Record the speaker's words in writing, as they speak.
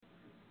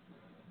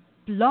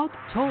Blog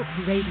Talk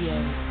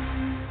Radio.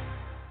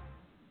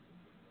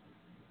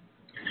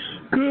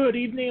 Good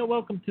evening and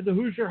welcome to the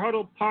Hoosier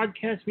Huddle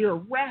podcast. We are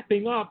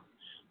wrapping up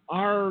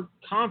our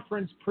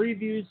conference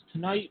previews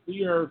tonight.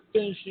 We are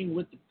finishing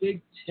with the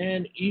Big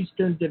Ten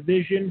Eastern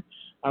Division.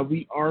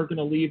 We are going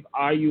to leave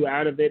IU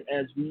out of it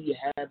as we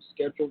have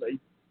scheduled a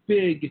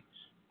big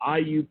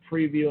IU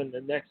preview in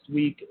the next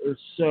week or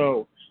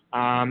so.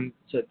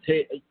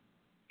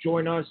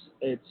 Join us.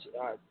 It's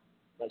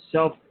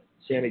myself,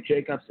 Sammy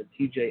Jacobs, and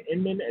T.J.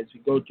 Inman as we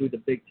go through the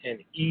Big Ten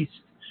East.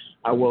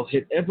 I will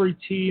hit every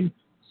team,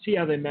 see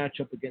how they match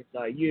up against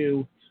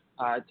IU.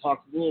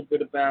 Talk a little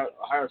bit about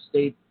Ohio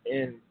State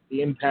and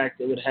the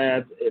impact it would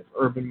have if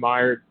Urban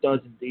Meyer does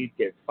indeed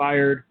get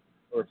fired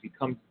or if he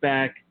comes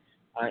back,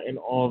 and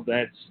all of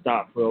that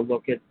stuff. We'll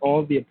look at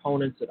all the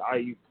opponents that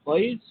IU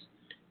plays,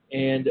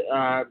 and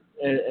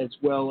as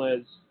well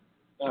as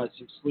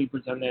some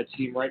sleepers on that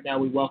team. Right now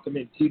we welcome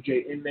in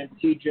T.J. Inman.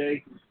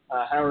 T.J.,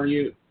 how are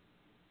you?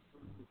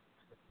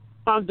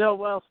 I'm doing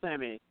well,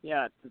 Sammy.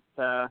 Yeah,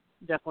 it's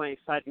definitely an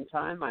exciting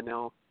time. I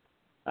know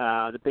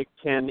the Big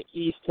Ten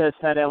East has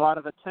had a lot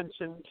of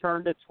attention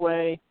turned its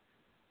way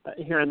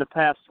here in the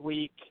past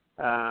week.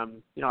 I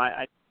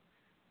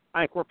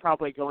think we're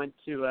probably going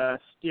to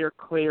steer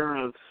clear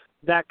of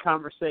that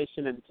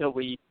conversation until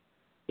we,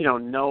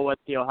 know what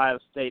the Ohio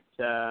State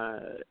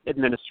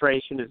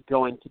administration is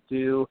going to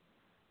do.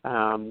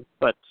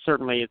 But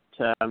certainly,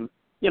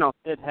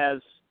 it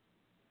has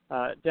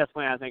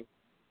definitely, I think,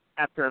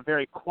 after a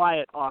very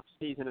quiet off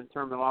season in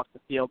terms of off the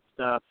field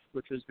stuff,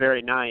 which was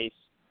very nice,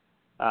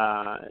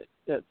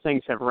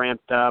 things have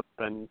ramped up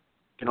and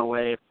been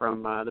away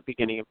from the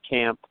beginning of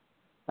camp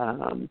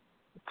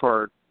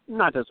for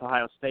not just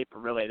Ohio State,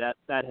 but really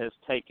that has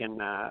taken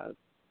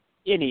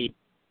any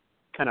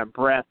kind of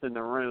breath in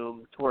the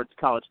room towards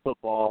college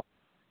football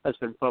has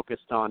been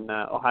focused on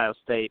Ohio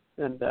State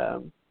and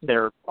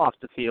their off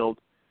the field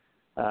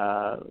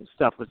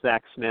stuff with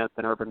Zach Smith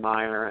and Urban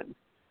Meyer and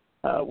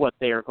what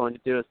they are going to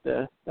do at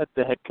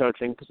the head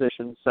coaching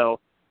position. So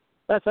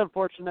that's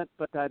unfortunate,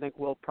 but I think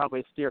we'll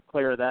probably steer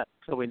clear of that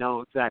until we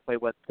know exactly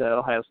what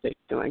Ohio State's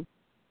doing.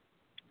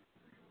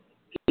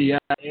 Yeah,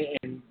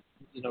 and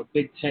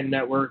Big Ten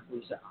Network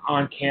was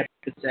on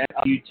campus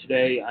at IU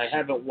today. I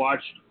haven't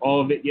watched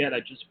all of it yet. I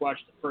just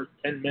watched the first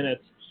 10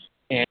 minutes,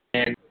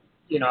 and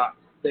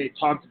they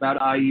talked about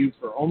IU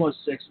for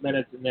almost 6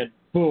 minutes, and then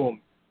boom,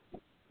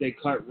 they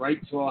cut right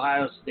to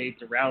Ohio State,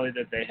 the rally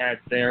that they had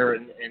there.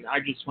 And I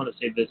just want to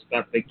say this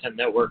about Big Ten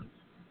Network.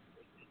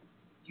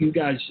 You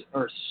guys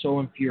are so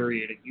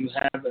infuriating. You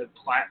have a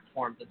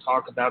platform to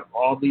talk about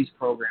all these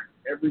programs,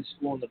 every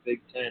school in the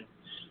Big Ten.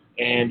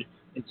 And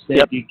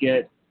instead you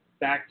get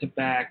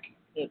back-to-back,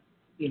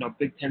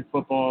 Big Ten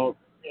football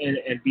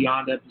and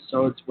beyond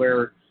episodes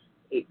where,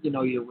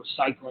 you're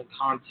recycling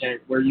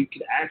content, where you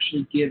could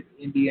actually give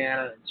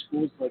Indiana and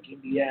schools like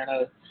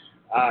Indiana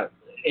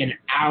an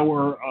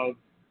hour of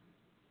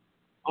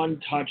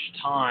untouched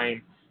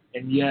time,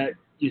 and yet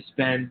you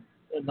spend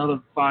another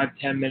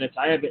 5-10 minutes.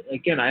 I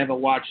haven't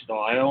watched it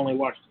all. I only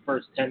watched the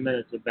first 10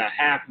 minutes. About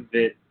half of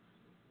it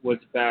was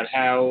about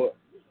how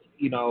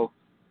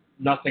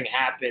nothing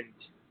happened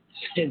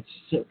since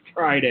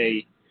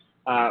Friday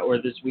or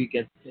this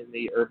weekend in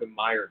the Urban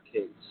Meyer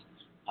case.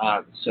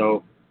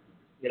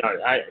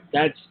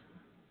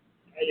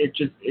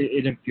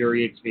 It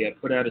infuriates me. I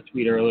put out a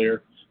tweet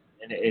earlier.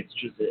 And it's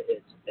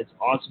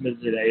awesome as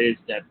it is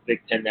that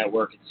Big Ten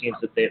Network, it seems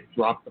that they've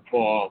dropped the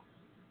ball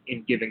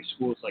in giving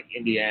schools like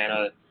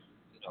Indiana,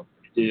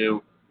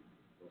 Purdue,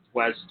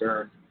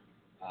 Northwestern,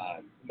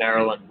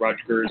 Maryland,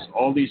 Rutgers,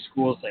 all these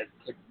schools that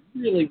could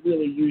really,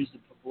 really use the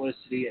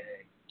publicity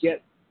and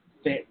get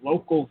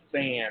local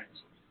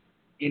fans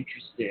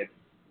interested.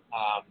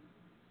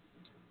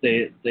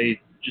 They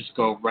just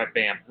go right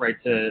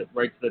to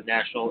the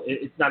national.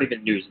 It's not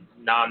even news; it's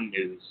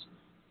non-news.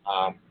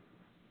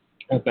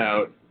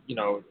 About,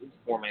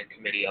 forming a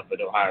committee up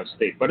at Ohio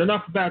State. But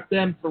enough about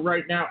them for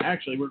right now.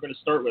 Actually, we're going to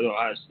start with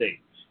Ohio State.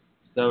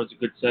 That was a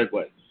good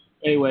segue.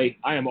 Anyway,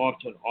 I am off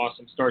to an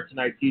awesome start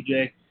tonight,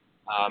 TJ.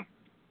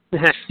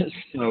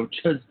 So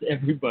just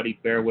everybody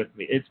bear with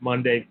me. It's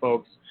Monday,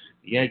 folks.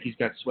 The Yankees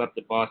got swept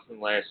at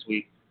Boston last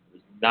week. It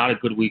was not a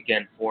good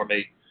weekend for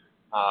me.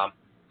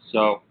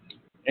 So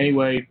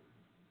anyway,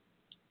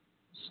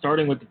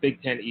 starting with the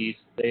Big Ten East,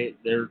 it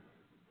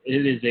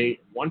is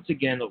once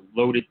again a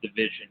loaded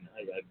division.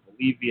 I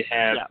believe you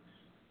have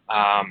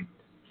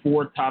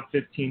 4 top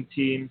 15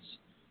 teams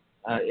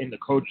in the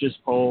coaches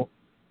poll,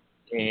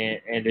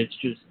 and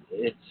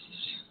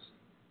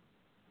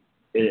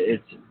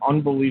it's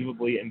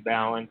unbelievably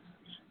imbalanced.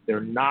 They're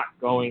not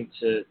going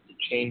to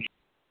change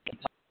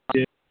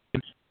it,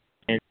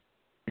 and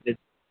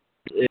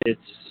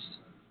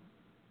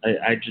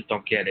I just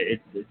don't get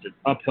it. It's an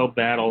uphill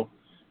battle.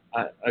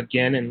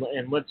 Again, and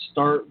let's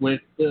start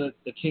with the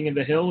king of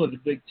the hill of the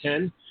Big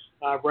Ten.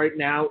 Right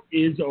now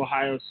is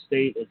Ohio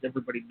State. As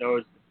everybody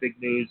knows, the big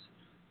news is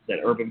that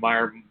Urban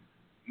Meyer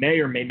may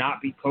or may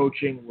not be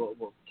coaching.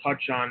 We'll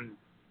touch on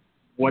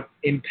what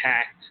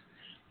impact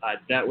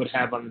that would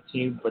have on the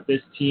team. But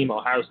this team,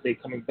 Ohio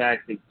State coming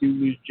back, they do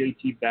lose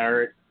J.T.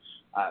 Barrett,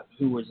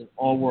 who was an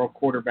all-world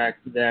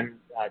quarterback for them.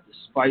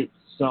 Despite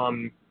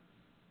some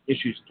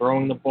issues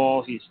throwing the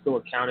ball, he still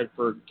accounted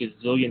for a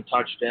gazillion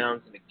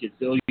touchdowns and a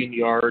gazillion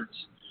yards,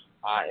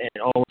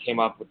 and always came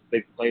up with a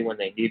big play when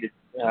they needed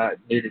to.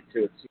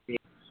 It seems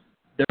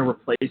they'll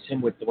replace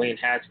him with Dwayne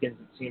Haskins.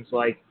 It seems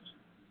like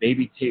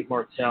maybe Tate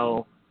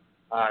Martell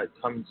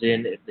comes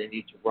in if they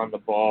need to run the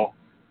ball,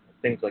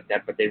 things like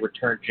that. But they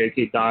return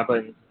J.K.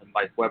 Dobbins and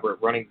Mike Weber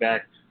at running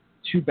back,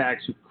 two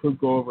backs who could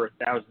go over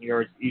 1,000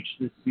 yards each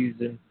this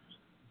season.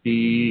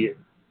 The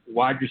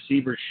wide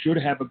receivers should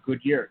have a good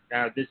year.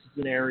 Now, this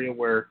is an area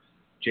where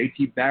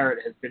J.T. Barrett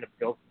has been a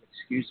built-in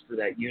excuse for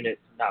that unit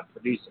not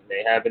producing.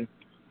 They haven't.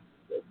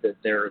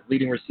 Their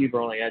leading receiver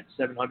only had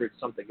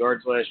 700-something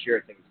yards last year.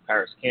 I think it's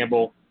Paris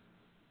Campbell.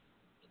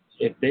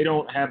 If they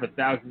don't have a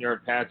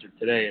 1,000-yard passer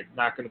today, it's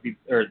not going to be,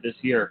 or this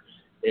year,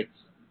 it's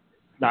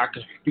not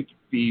going to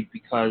be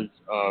because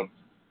of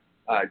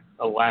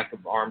a lack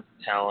of arm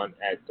talent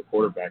at the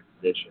quarterback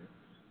position.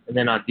 And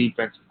then on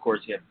defense, of course,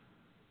 you have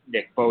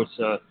Nick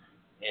Bosa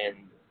and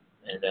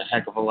a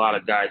heck of a lot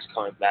of guys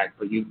coming back.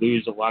 But you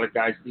lose a lot of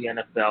guys to the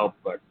NFL.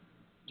 But,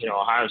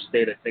 Ohio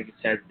State, I think, has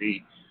had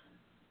the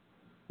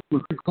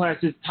recruit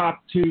classes,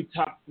 top 2,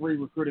 top 3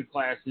 recruiting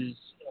classes,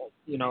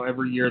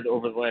 every year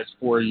over the last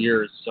 4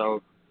 years.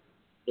 So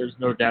there's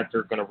no doubt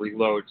they're going to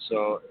reload.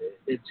 So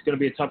it's going to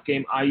be a tough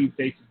game. IU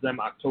faces them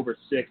October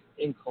 6th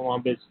in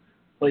Columbus,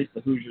 place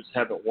the Hoosiers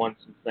haven't won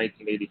since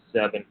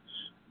 1987.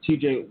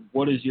 TJ,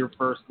 what is your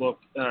first look,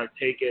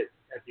 take it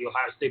at the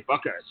Ohio State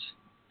Buckeyes?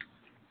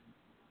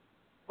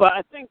 Well,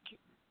 I think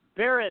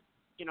Barrett,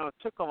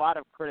 took a lot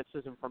of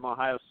criticism from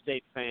Ohio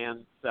State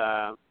fans,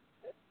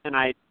 and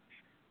I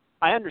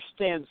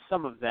understand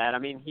some of that. I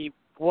mean, he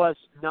was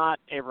not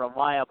a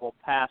reliable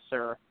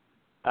passer,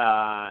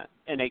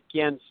 and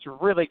against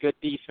really good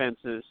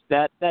defenses,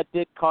 that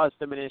did cause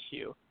them an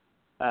issue.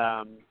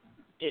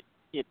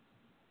 It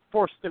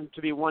forced them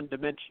to be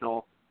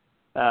one-dimensional.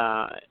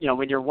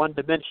 When you're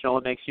one-dimensional,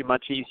 it makes you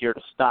much easier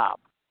to stop.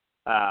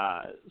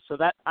 So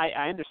that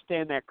I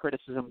understand that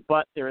criticism,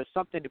 but there is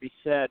something to be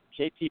said.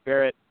 J.T.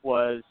 Barrett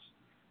was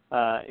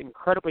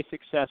incredibly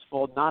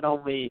successful, not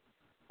only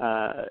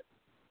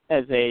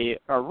as a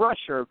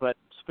rusher, but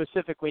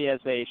specifically as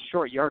a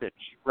short yardage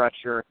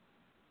rusher.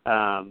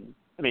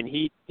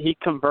 He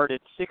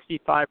converted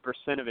 65%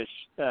 of his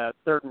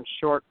third and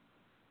short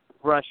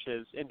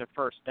rushes into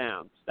first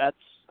downs. That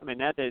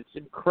is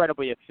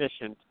incredibly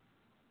efficient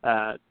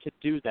to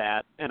do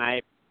that, and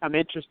I'm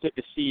interested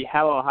to see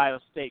how Ohio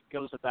State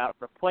goes about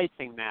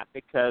replacing that,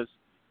 because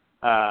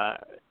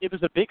it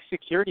was a big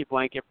security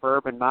blanket for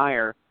Urban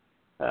Meyer.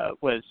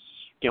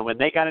 When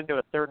they got into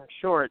a third and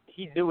short,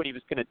 he knew what he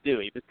was going to do.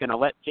 He was going to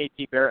let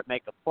J.T. Barrett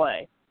make a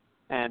play,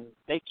 and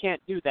they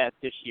can't do that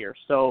this year.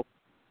 So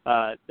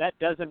that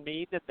doesn't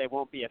mean that they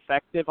won't be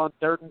effective on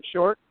third and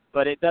short,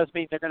 but it does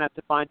mean they're going to have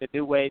to find a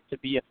new way to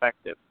be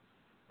effective.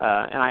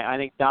 And I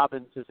think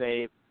Dobbins is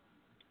a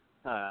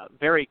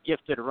very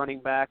gifted running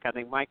back. I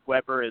think Mike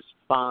Weber is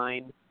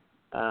fine.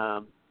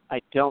 I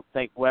don't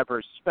think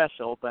Weber's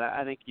special, but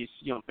I think he's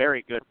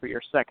very good for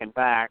your second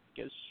back.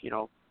 Is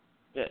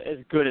as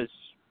good as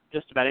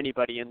just about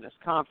anybody in this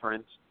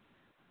conference.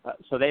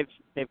 So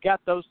they've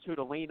got those two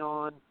to lean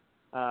on.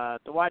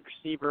 The wide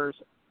receivers,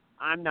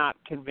 I'm not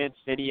convinced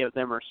any of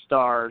them are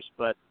stars,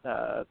 but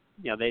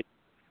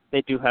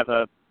they do have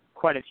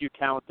quite a few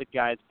talented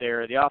guys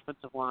there. The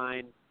offensive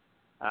line,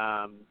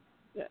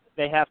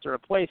 they have to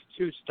replace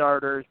 2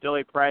 starters,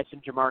 Billy Price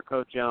and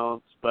Jamarco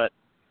Jones, but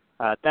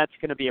that's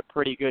going to be a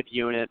pretty good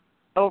unit.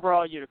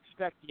 Overall, you'd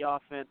expect the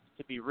offense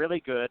to be really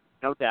good,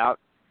 no doubt,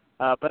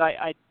 but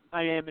I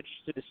am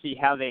interested to see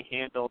how they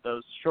handle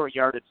those short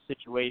yardage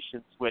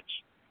situations, which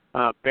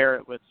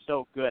Barrett was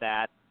so good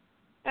at.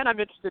 And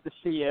I'm interested to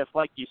see if,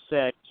 like you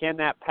said, can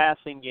that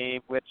passing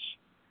game, which,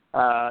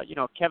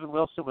 Kevin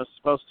Wilson was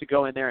supposed to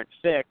go in there and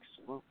fix,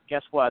 well,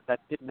 guess what? That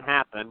didn't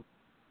happen.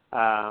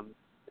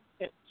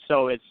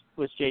 So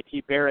was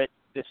J.T. Barrett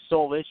the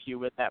sole issue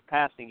with that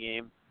passing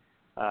game?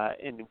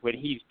 And when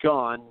he's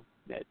gone,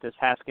 does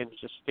Haskins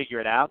just figure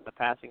it out and the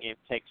passing game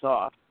takes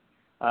off?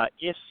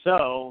 If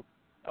so,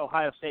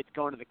 Ohio State's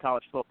going to the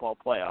college football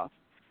playoff.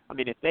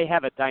 If they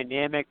have a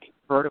dynamic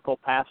vertical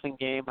passing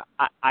game,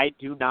 I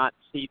do not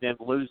see them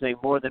losing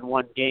more than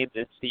one game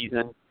this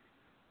season.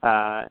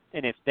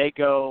 And if they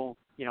go,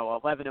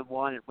 11-1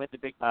 and win the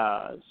big,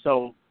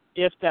 so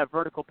if that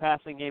vertical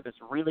passing game is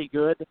really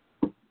good,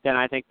 then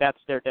I think that's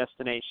their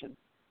destination.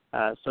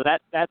 So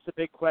that's a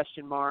big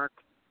question mark.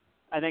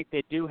 I think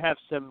they do have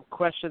some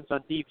questions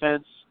on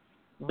defense,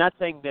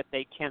 nothing that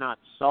they cannot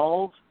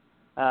solve,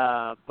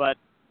 but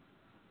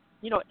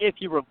if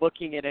you were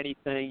looking at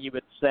anything, you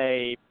would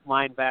say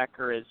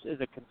linebacker is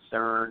a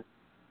concern.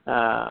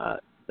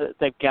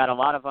 They've got a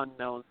lot of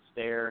unknowns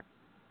there.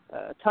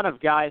 A ton of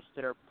guys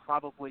that are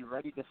probably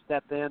ready to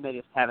step in.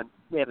 We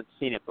haven't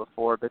seen it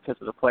before because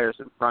of the players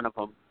in front of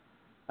them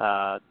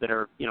that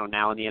are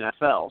now in the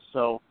NFL.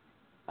 So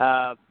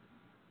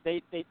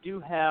they do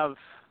have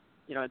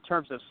in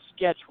terms of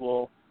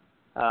schedule,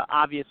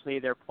 obviously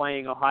they're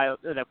playing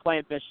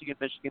Michigan,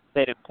 Michigan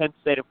State, and Penn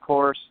State, of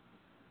course.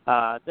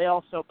 They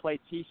also play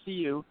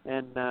TCU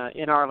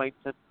in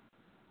Arlington,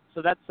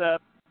 so that's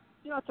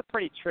it's a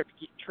pretty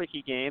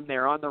tricky game.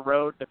 They're on the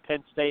road to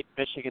Penn State,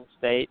 Michigan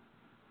State.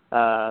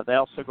 They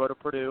also go to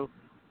Purdue.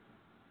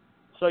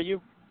 So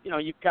you've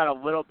got a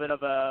little bit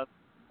of a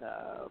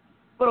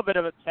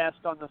test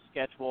on the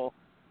schedule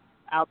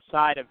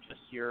outside of just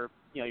your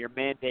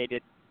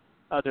mandated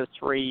other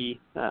three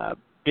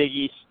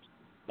Big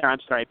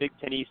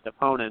Ten East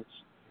opponents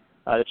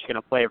that you're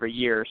going to play every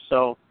year.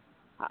 So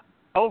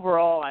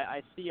overall,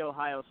 I see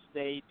Ohio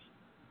State,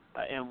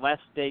 unless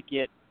they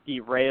get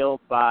derailed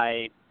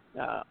by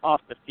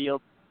off the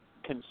field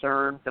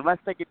concerns, unless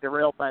they get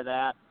derailed by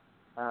that,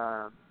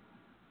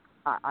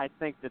 I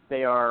think that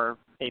they are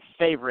a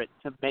favorite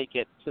to make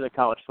it to the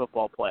college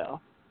football playoff.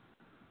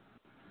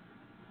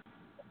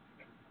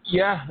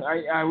 Yeah,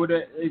 I would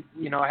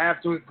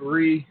have to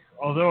agree.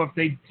 Although if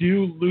they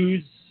do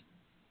lose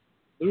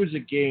a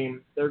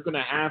game, they're going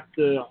to have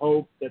to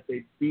hope that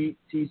they beat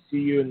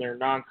TCU in their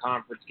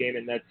non-conference game,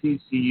 and that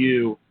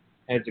TCU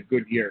has a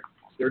good year.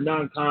 Their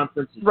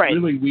non-conference is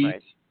really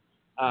weak.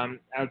 Right.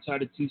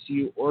 Outside of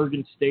TCU,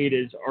 Oregon State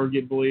is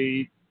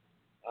arguably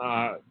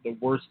the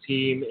worst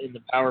team in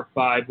the Power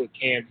 5 with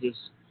Kansas,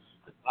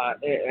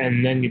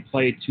 and then you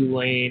play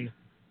Tulane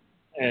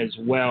as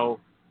well.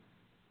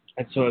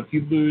 And so if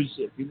you lose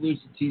to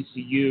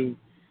TCU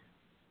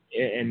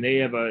and they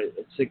have a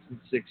 6-6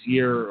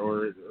 year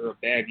or a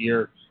bad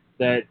year,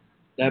 that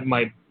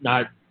might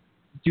not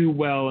do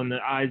well in the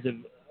eyes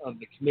of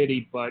the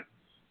committee. But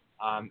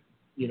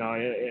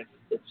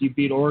if you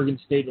beat Oregon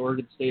State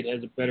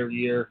has a better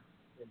year,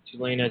 and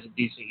Tulane has a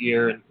decent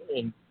year,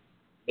 and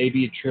maybe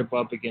you trip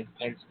up against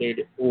Penn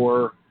State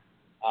or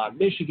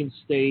Michigan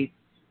State,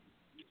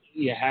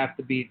 you have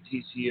to beat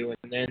TCU,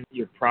 and then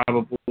you're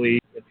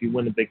probably, if you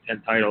win the Big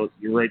Ten title,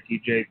 you're right,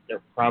 TJ,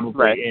 they're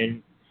probably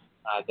in.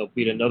 They'll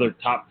beat another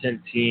top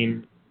 10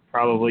 team,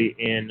 probably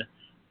in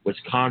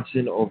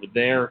Wisconsin over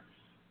there.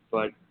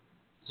 But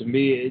to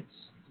me, it's,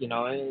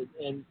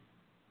 and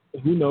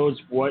who knows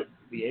what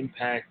the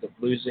impact of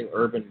losing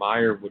Urban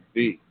Meyer would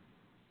be.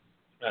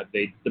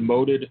 They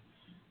demoted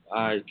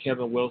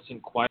Kevin Wilson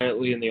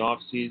quietly in the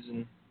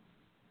offseason.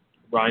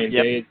 Ryan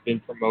Day has been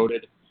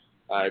promoted.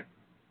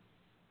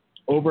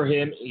 Over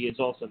him, he is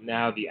also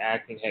now the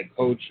acting head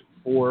coach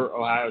for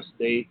Ohio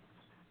State.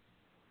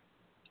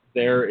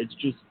 It's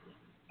just,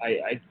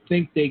 I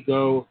think they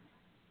go,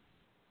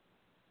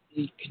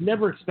 you can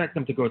never expect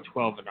them to go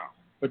 12-0,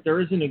 but there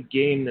isn't a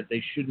game that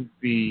they shouldn't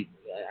be,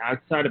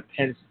 outside of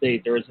Penn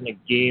State, there isn't a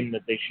game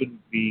that they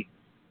shouldn't be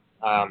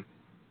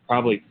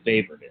probably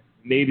favored in.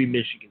 Maybe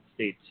Michigan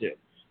State too.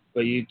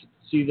 But you can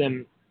see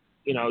them,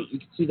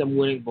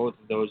 winning both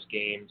of those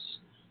games.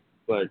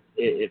 But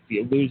if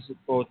you lose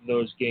both of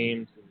those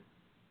games,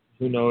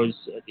 who knows,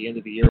 at the end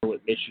of the year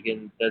with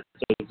Michigan, that's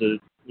an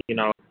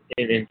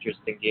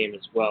interesting game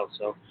as well.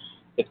 So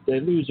if they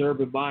lose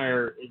Urban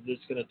Meyer, is this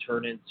going to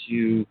turn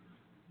into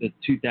the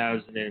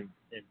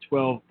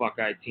 2012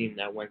 Buckeye team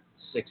that went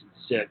 6-6,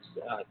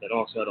 that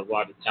also had a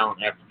lot of talent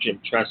after Jim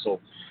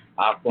Tressel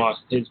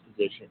lost his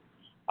position?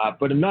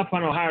 But enough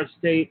on Ohio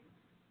State.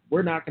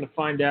 We're not going to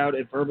find out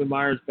if Urban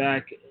Meyer's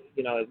back,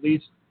 at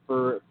least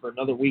for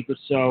another week or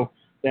so.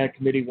 That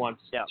committee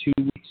wants 2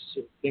 weeks.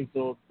 I think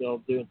they'll do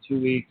in 2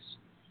 weeks.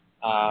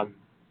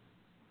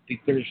 Be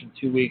finished in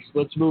 2 weeks.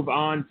 Let's move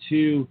on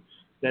to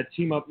that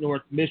team up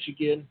north,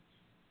 Michigan.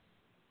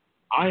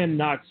 I am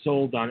not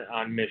sold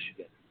on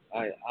Michigan.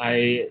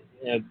 I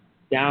am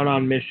down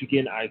on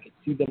Michigan. I could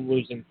see them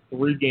losing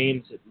 3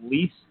 games at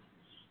least.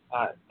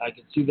 I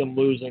could see them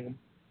losing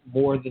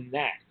more than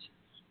that.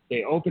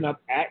 They open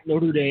up at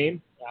Notre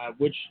Dame,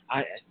 which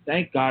I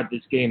thank God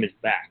this game is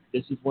back.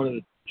 This is one of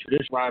the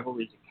traditional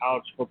rivalries in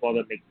college football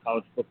that makes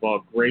college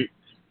football great.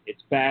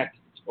 It's back.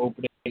 It's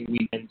opening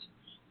weekend.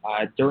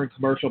 During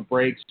commercial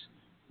breaks,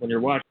 when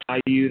you're watching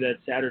IU that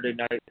Saturday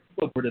night,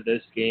 flip over to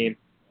this game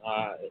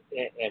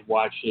and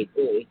watch it.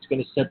 It's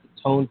going to set the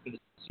tone for the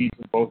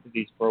season, both of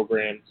these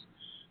programs.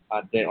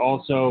 They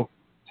also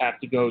have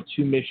to go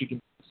to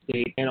Michigan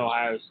State and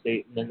Ohio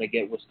State, and then they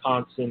get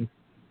Wisconsin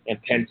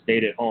and Penn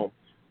State at home.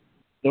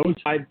 Those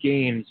 5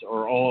 games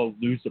are all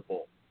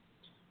losable,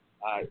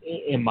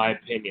 in my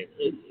opinion.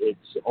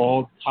 It's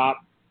all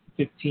top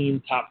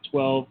 15, top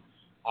 12,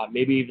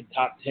 maybe even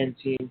top 10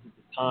 teams at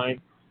the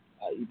time,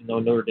 even though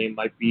Notre Dame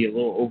might be a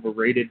little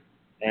overrated.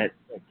 I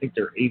think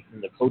they're 8th in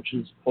the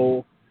coaches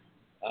poll,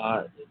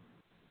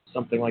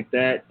 something like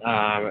that.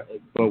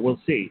 But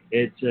we'll see.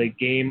 It's a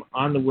game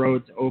on the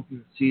road to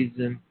open the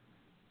season.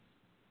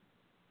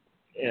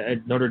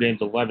 Notre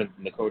Dame's 11th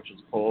in the coaches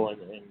poll, and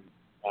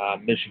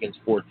Michigan's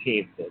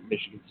 14th.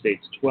 Michigan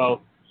State's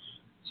 12th.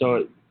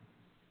 So,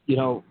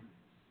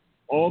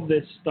 all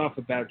this stuff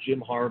about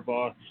Jim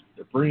Harbaugh,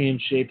 they're bringing in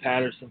Shea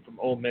Patterson from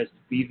Ole Miss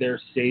to be their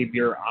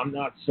savior. I'm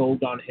not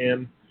sold on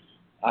him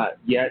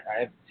yet.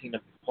 I haven't seen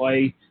him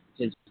play.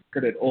 His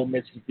record at Ole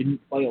Miss. He didn't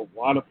play a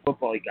lot of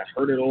football. He got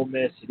hurt at Ole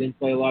Miss. He didn't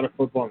play a lot of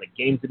football in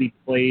the games that he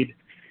played,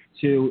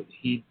 too.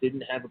 He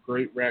didn't have a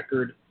great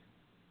record.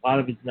 A lot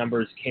of his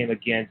numbers came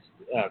against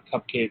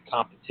cupcake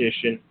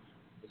competition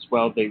as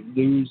well. They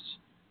lose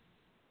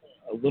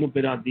a little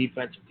bit on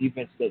defense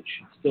that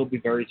should still be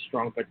very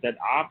strong, but that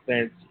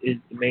offense is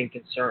the main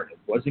concern. It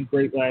wasn't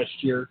great last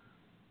year,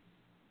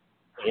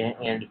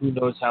 and who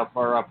knows how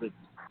far up it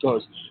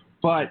goes.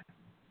 But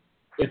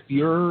if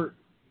you're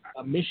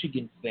a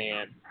Michigan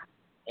fan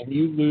and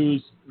you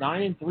lose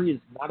 9-3 is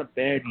not a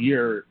bad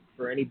year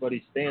for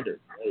anybody's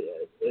standards,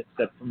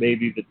 except for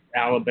maybe the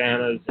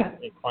Alabamas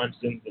and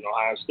Clemsons and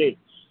Ohio State.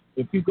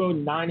 If you go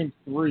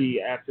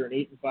 9-3 after an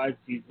 8-5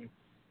 season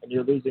and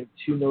you're losing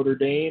to Notre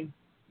Dame,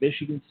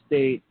 Michigan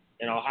State,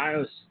 and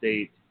Ohio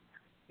State,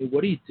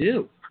 what do you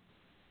do?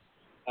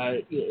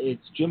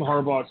 It's Jim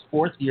Harbaugh's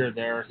fourth year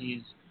there.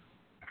 He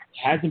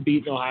hasn't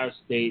beaten Ohio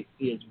State.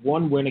 He has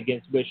one win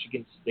against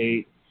Michigan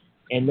State,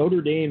 and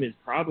Notre Dame is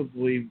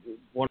probably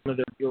one of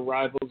their bigger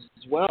rivals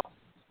as well.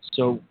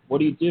 So what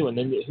do you do? And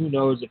then who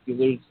knows if you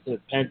lose to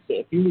Penn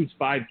State? If you lose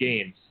 5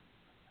 games,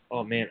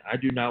 oh man, I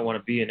do not want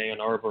to be in Ann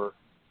Arbor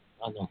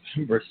on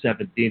November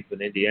 17th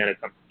when Indiana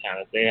comes to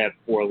town. If they have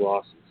 4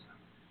 losses,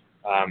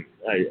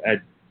 I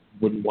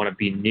wouldn't want to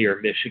be near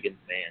Michigan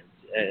fans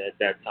at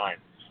that time.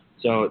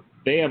 So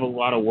they have a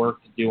lot of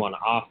work to do on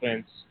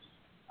offense,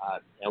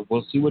 and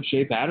we'll see what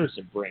Shea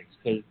Patterson brings.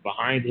 Because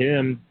behind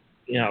him,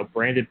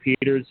 Brandon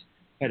Peters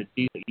had a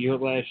decent year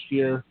last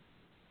year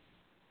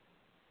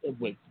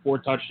with 4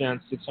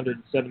 touchdowns,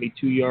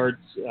 672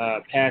 yards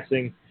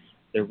passing.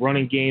 Their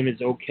running game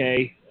is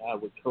okay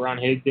with Karan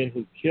Higdon,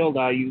 who killed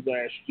IU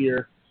last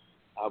year,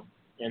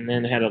 and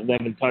then had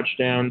 11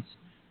 touchdowns.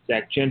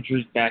 Zach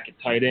Gentry's back at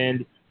tight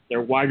end.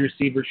 Their wide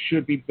receivers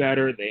should be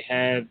better. They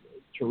have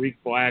Tariq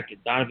Black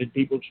and Donovan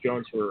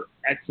Peoples-Jones, who are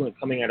excellent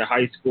coming out of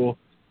high school,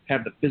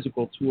 have the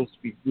physical tools to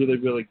be really,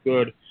 really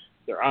good.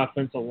 Their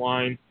offensive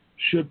line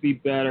should be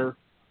better,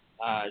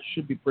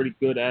 should be pretty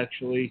good,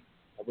 actually,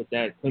 with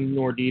that. Quinn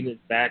Nordine is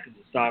back as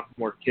a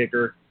sophomore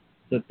kicker.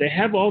 So they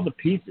have all the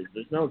pieces.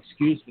 There's no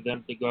excuse for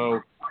them to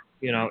go,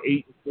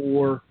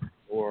 8-4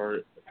 or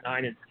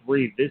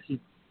 9-3. This is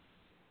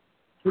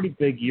a pretty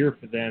big year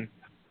for them,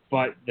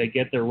 but they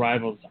get their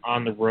rivals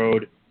on the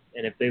road,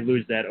 and if they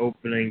lose that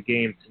opening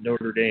game to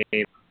Notre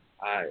Dame,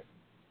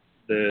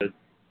 the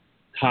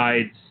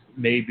tides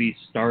may be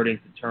starting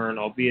to turn,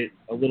 albeit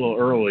a little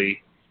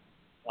early,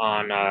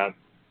 on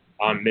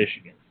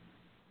Michigan.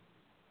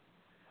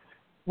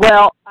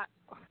 Well, I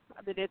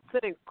mean, it's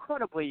an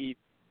incredibly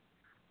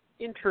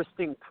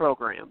interesting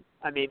program.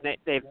 I mean,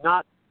 they've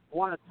not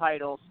won a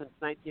title since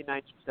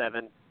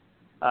 1997,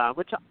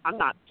 which I'm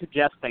not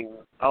suggesting,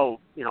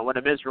 what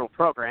a miserable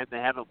program. They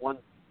haven't won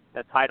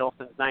a title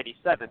since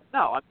 97.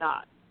 No, I'm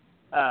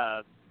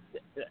not.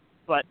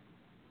 But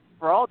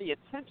for all the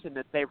attention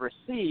that they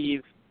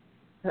receive,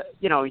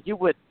 you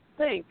would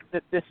think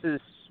that this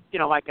is,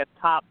 like a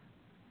top,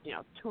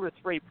 2 or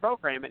 3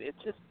 program, and it's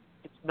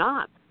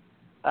not.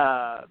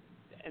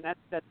 And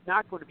that's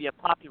not going to be a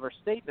popular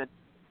statement,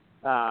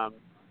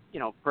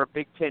 for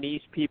Big Ten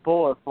East people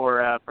or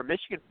for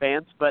Michigan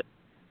fans, but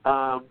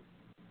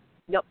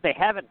they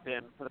haven't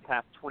been for the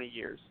past 20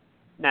 years.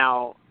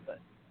 Now,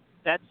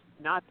 that's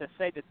not to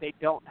say that they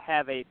don't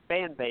have a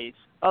fan base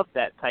of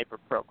that type of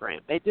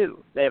program. They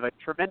do. They have a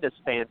tremendous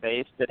fan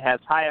base that has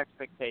high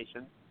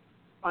expectations,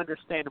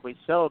 understandably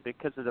so,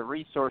 because of the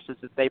resources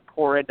that they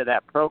pour into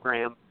that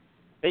program.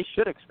 They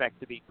should expect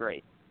to be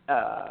great.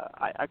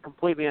 I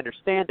completely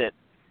understand it.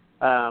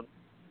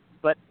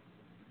 But,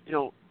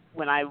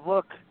 when I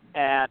look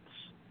at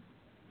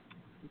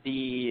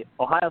the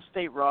Ohio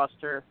State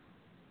roster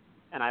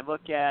and I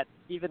look at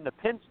even the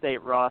Penn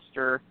State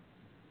roster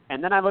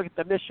and then I look at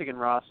the Michigan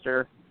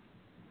roster,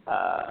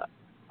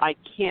 I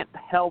can't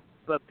help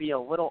but be a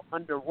little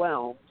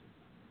underwhelmed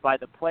by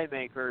the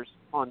playmakers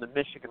on the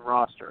Michigan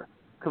roster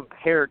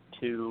compared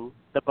to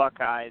the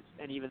Buckeyes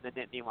and even the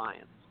Nittany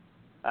Lions.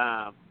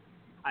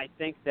 I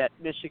think that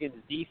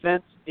Michigan's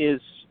defense is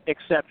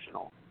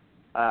exceptional.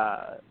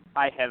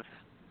 I have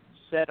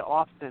said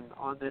often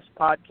on this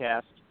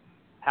podcast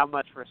how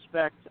much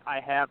respect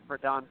I have for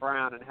Don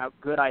Brown and how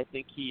good I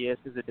think he is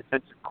as a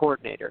defensive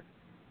coordinator.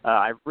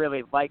 I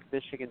really like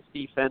Michigan's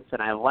defense,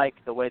 and I like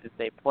the way that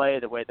they play,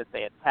 the way that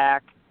they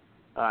attack,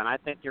 and I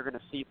think you're going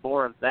to see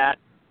more of that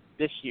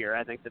this year.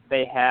 I think that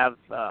they have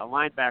a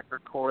linebacker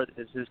core that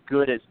is as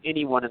good as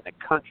anyone in the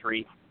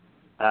country,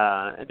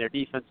 and their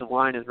defensive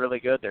line is really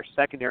good. Their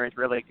secondary is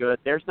really good.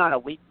 There's not a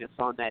weakness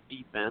on that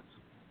defense.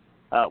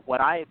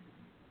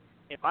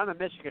 If I'm a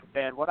Michigan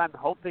fan, what I'm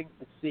hoping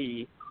to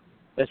see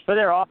is for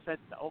their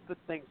offense to open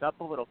things up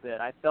a little bit.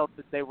 I felt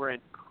that they were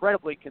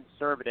incredibly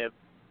conservative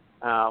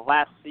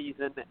last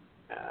season.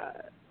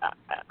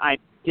 I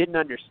didn't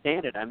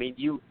understand it. I mean,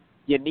 you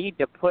need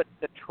to put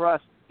the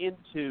trust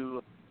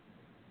into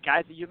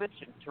guys that you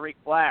mentioned, Tariq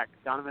Black,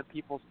 Donovan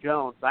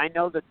Peoples-Jones. I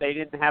know that they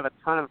didn't have a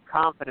ton of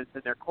confidence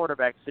in their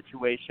quarterback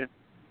situation,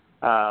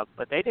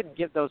 but they didn't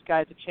give those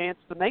guys a chance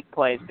to make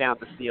plays down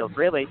the field,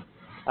 really.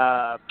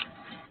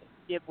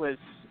 it was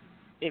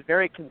a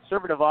very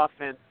conservative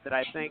offense that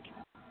I think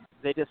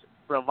they just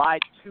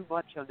relied too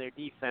much on their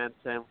defense,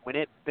 and when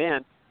it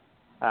bent,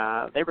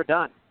 they were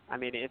done. I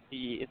mean, if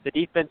the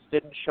defense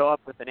didn't show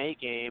up with an A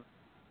game,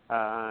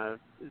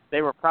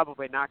 they were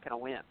probably not going to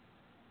win.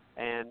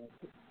 And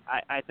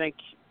I think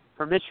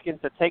for Michigan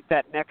to take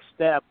that next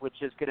step,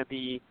 which is going to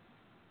be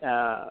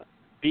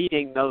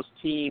beating those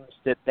teams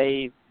that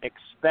they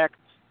expect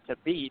to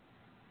beat,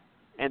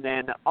 and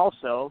then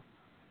also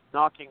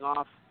knocking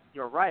off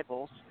your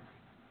rivals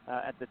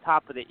at the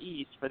top of the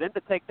East, for them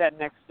to take that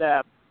next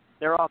step,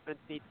 their offense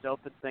needs to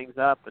open things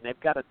up, and they've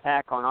got to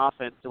attack on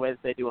offense the way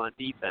that they do on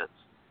defense.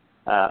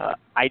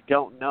 I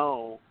don't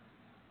know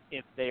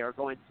if they are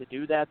going to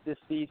do that this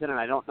season, and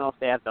I don't know if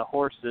they have the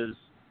horses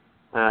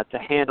to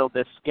handle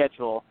this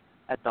schedule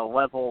at the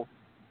level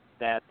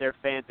that their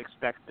fans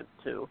expect them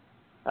to.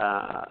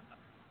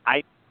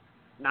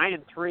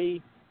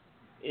 9-3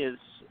 is,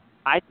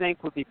 I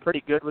think, would be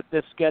pretty good with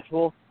this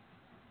schedule.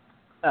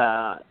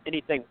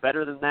 Anything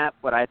better than that,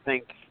 but I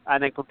think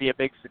would be a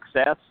big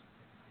success.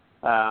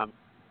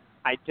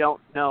 I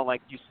don't know,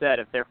 like you said,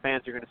 if their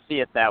fans are going to see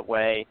it that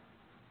way,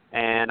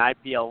 and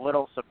I'd be a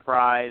little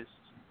surprised.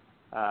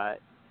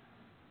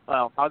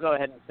 Well, I'll go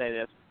ahead and say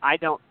this: I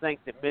don't think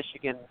that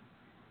Michigan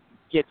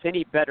gets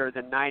any better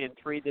than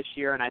 9-3 this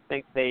year, and I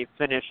think they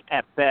finish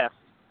at best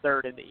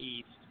third in the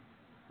East.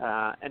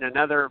 And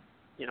another,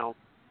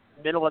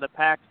 middle of the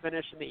pack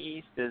finish in the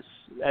East is,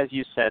 as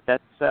you said,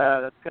 that's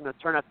going to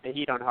turn up the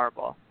heat on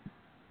Harbaugh.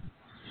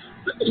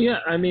 Yeah,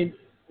 I mean,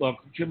 look,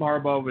 Jim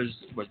Harbaugh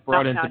was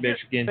brought into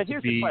Michigan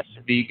to be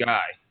the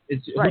guy.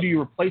 Who do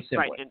you replace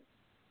him with? And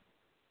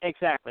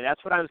exactly.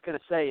 That's what I was going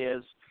to say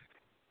is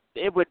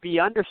it would be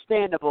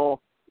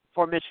understandable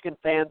for Michigan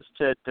fans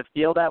to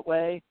feel that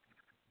way,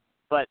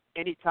 but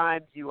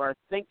anytime you are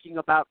thinking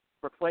about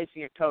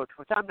replacing a coach,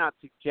 which I'm not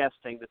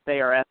suggesting that they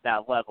are at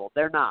that level.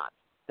 They're not.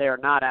 They are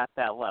not at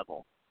that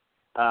level.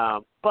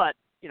 But,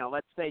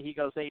 let's say he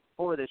goes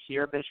 8-4 this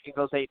year, Michigan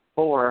goes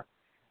 8-4,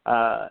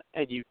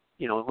 and you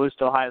lose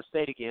to Ohio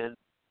State again.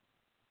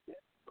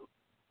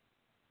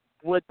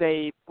 Would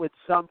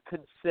some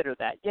consider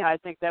that? Yeah, I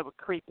think that would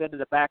creep into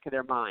the back of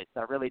their minds.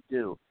 I really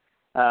do.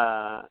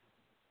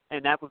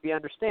 And that would be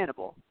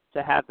understandable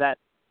to have that.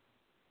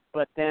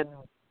 But then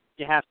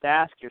you have to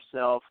ask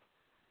yourself,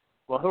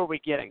 well, who are we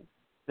getting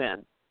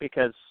then?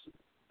 Because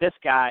this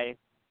guy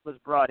was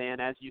brought in,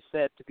 as you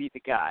said, to be the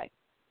guy.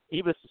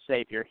 He was the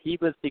savior. He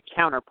was the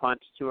counterpunch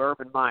to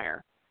Urban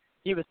Meyer.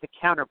 He was the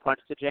counterpunch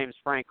to James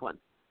Franklin.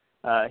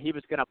 He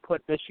was going to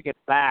put Michigan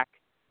back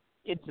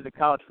into the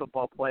college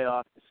football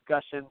playoff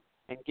discussion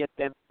and get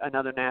them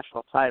another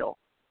national title.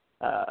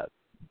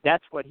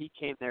 That's what he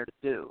came there to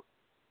do.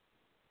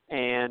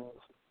 And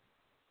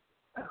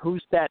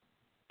who's that?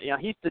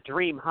 He's the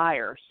dream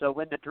hire. So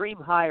when the dream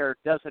hire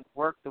doesn't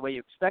work the way you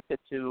expect it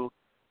to,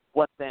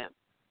 what then?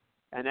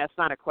 And that's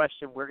not a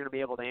question we're going to be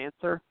able to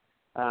answer.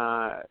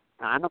 I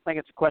don't think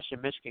it's a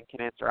question Michigan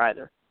can answer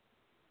either.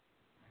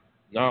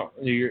 No,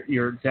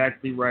 you're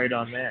exactly right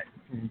on that.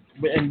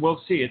 And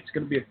we'll see. It's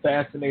going to be a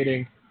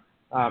fascinating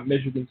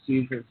Michigan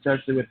season,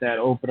 especially with that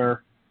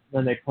opener.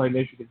 Then they play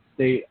Michigan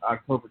State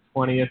October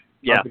 20th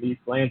up in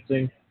East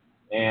Lansing.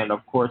 And,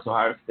 of course,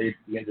 Ohio State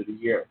at the end of the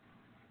year.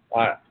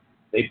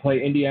 They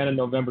play Indiana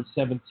November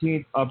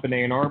 17th up in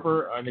Ann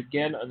Arbor. And,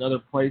 again, another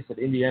place that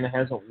Indiana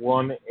hasn't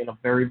won in a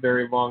very,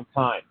 very long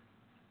time.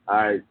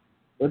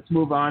 Let's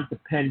move on to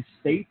Penn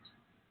State.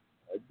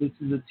 This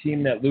is a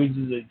team that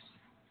loses its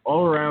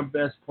all-around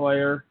best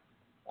player,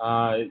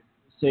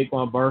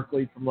 Saquon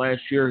Barkley from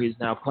last year. He's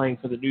now playing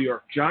for the New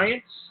York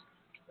Giants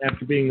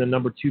after being the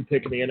number 2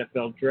 pick in the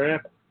NFL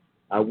draft.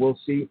 We'll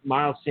see.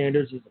 Miles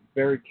Sanders is a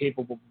very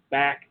capable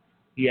back.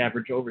 He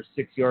averaged over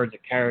 6 yards a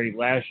carry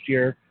last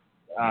year,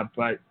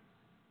 but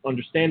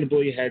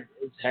understandably has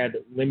had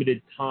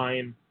limited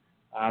time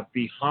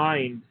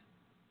behind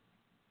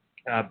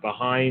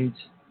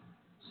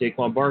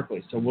Saquon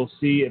Barkley. So we'll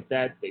see if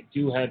they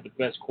do have the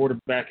best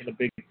quarterback in the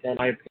Big Ten, in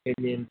my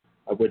opinion,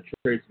 with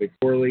Trace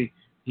McSorley.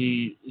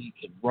 He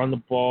can run the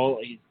ball.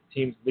 He's the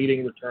team's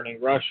leading returning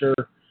rusher.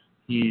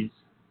 He's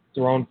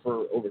thrown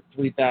for over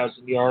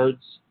 3,000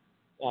 yards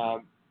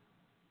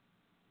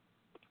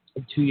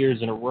 2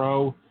 years in a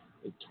row.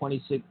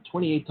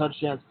 28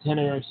 touchdowns, 10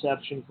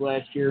 interceptions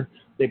last year.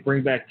 They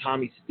bring back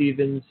Tommy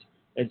Stevens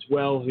as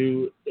well,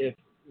 who, if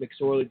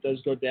McSorley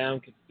does go down,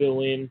 could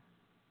fill in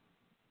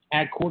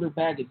at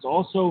quarterback. It's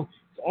also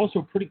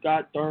pretty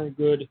darn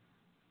good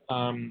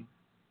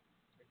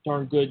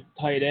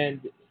tight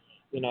end.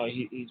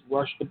 He's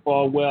rushed the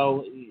ball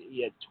well.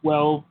 He had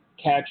 12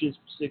 catches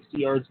for 60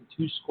 yards and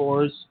 2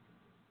 scores.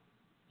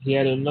 He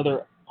had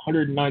another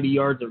 190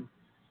 yards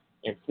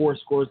and 4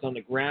 scores on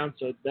the ground.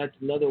 So that's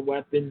another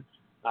weapon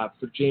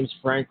for James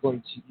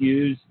Franklin to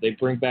use. They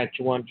bring back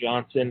Juwan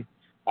Johnson,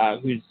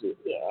 who's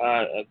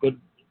a good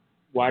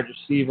wide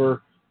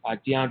receiver.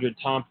 DeAndre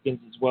Tompkins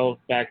as well,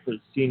 back for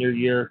his senior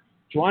year.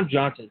 Juwan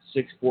Johnson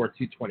is 6'4",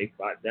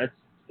 225.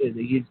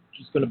 He's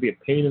just going to be a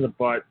pain in the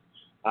butt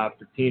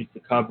for teams to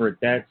cover at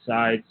that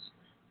size.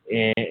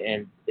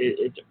 and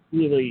it's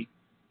really,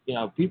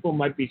 people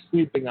might be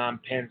sleeping on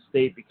Penn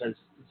State because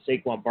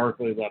Saquon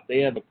Barkley left. They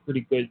have a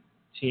pretty good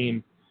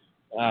team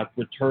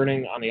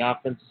returning on the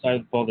offensive side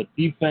of the ball. The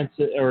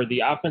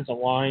offensive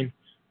line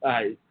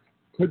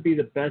could be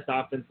the best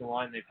offensive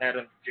line they've had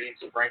under James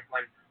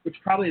Franklin, which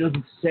probably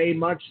doesn't say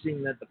much,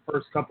 seeing that the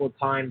first couple of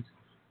times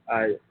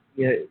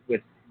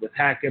with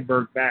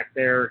Hackenberg back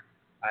there,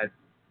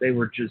 they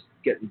were just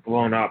getting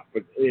blown up.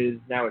 But it is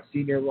now a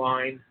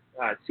senior-laden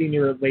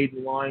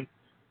line.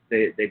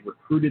 They've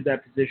recruited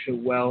that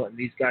position well, and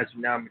these guys are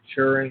now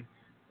maturing.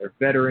 They're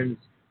veterans,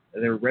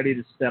 and they're ready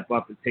to step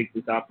up and take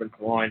this offensive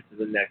line to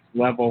the next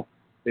level.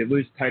 They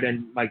lose tight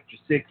end Mike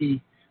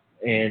Gesicki,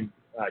 and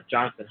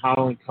Jonathan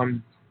Holland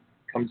comes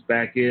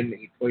back in.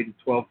 He played in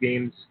 12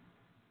 games.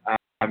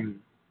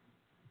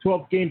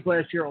 12 games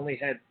last year, only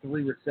had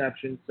 3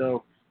 receptions,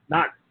 so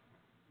not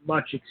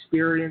much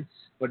experience,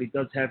 but he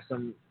does have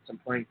some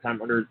playing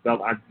time under his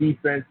belt. On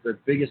defense, their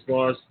biggest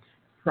loss,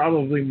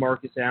 probably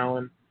Marcus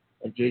Allen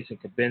and Jason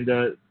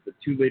Kabinda, the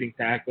 2 leading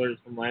tacklers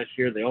from last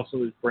year. They also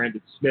lose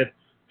Brandon Smith,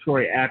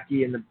 Troy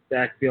Apke in the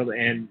backfield,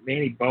 and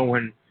Manny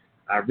Bowen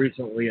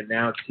recently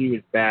announced he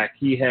was back.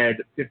 He had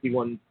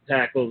 51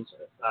 tackles,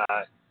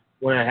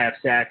 1.5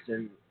 sacks,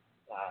 and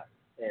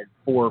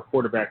 4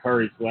 quarterback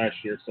hurries last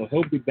year. So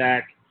he'll be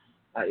back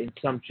in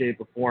some shape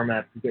or form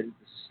after getting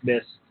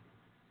dismissed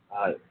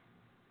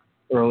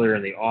earlier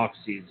in the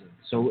offseason.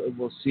 So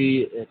we'll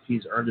see if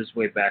he's earned his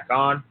way back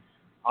on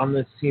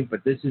this team.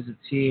 But this is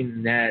a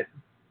team that,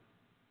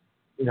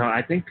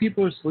 I think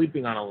people are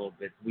sleeping on a little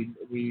bit.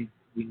 We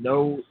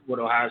know what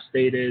Ohio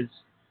State is.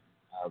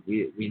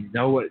 We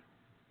know what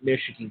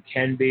Michigan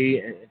can be,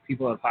 and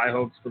people have high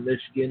hopes for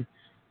Michigan.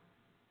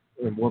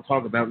 And we'll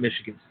talk about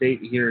Michigan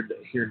State here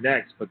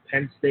next. But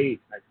Penn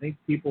State, I think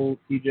people,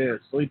 TJ,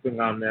 are sleeping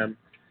on them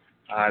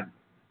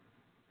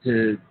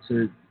to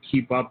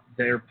keep up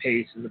their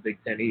pace in the Big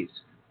Ten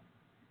East.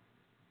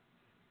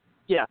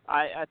 Yeah,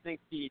 I think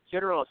the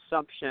general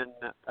assumption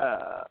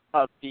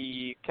of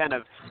the kind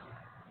of,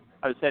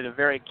 I would say, the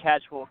very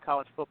casual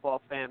college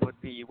football fan would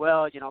be,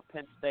 well,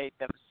 Penn State,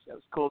 it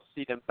was cool to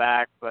see them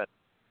back, but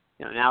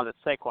now that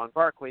Saquon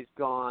Barkley's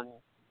gone,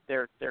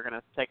 they're going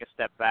to take a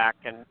step back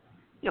and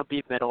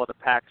be middle of the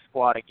pack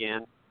squad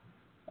again.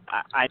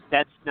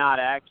 That's not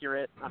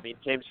accurate. I mean,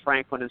 James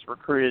Franklin is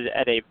recruited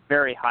at a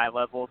very high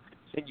level,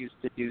 continues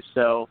to do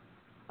so.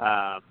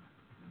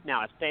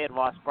 Now, if they had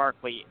lost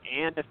Barkley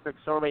and if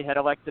McSorley had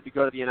elected to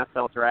go to the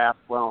NFL draft,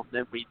 well,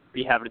 then we'd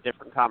be having a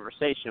different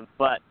conversation.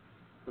 But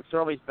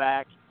McSorley's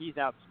back. He's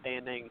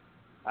outstanding.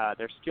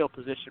 Their skill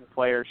position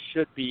players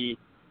should be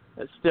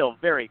still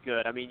very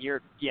good. I mean,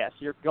 you're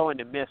going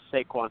to miss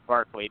Saquon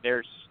Barkley.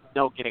 There's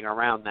no getting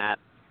around that.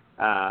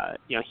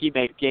 He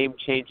made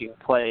game-changing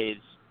plays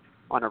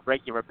on a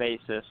regular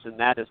basis, and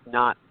that is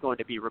not going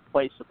to be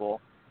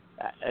replaceable.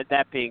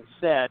 That being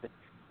said,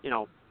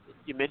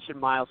 you mentioned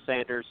Miles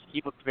Sanders.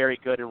 He looked very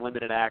good in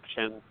limited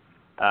action.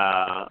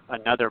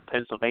 Another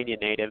Pennsylvania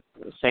native,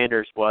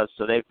 Sanders was,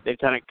 so they've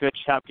done a good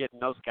job getting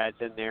those guys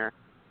in there.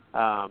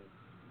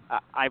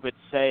 I would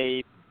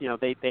say,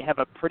 they have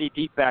a pretty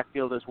deep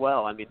backfield as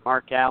well. I mean,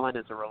 Mark Allen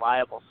is a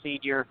reliable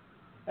senior.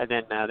 And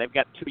then they've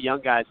got 2 young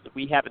guys that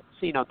we haven't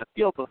seen on the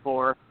field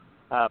before,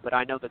 but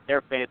I know that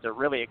their fans are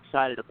really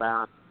excited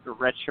about. The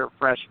redshirt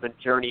freshman,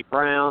 Journey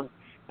Brown,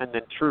 and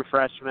then true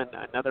freshman,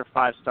 another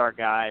 5-star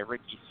guy,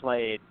 Ricky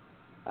Slade.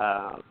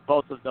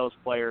 Both of those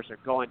players are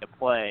going to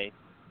play.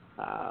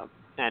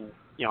 And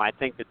I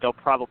think that they'll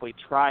probably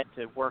try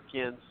to work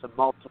in some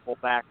multiple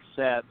back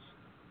sets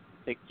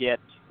to get,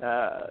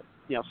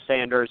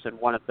 Sanders and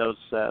one of those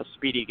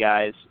speedy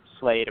guys,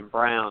 Slade and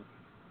Brown,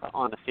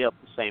 on the field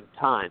at the same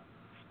time.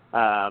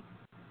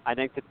 I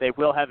think that they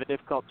will have a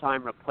difficult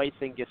time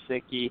replacing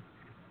Gesicki.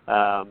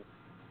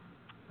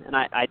 And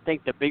I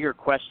think the bigger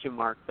question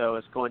mark, though,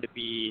 is going to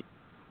be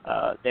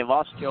they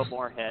lost Joe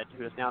Moorhead,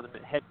 who is now the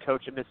head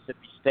coach of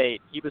Mississippi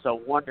State. He was a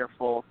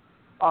wonderful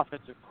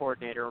offensive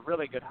coordinator, a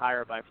really good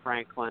hire by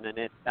Franklin, and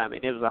it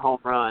was a home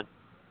run.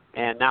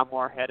 And now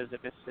Moorhead is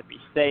at Mississippi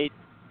State.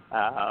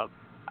 I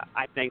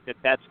think that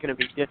that's going to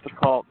be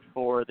difficult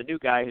for the new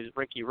guy, who's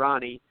Ricky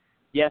Ronnie.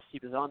 Yes, he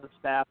was on the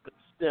staff, but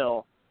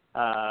still,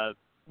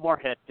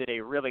 Moorhead did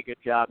a really good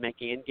job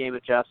making in-game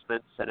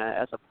adjustments and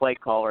as a play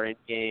caller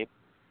in-game.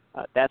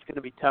 That's going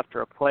to be tough to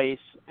replace.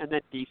 And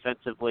then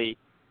defensively,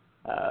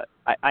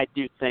 I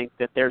do think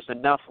that there's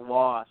enough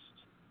lost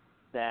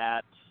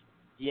that,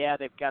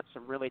 they've got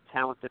some really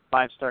talented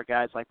 5-star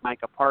guys like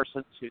Micah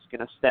Parsons, who's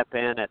going to step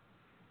in at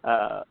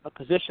a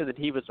position that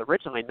he was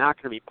originally not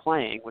going to be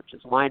playing, which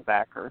is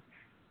linebacker.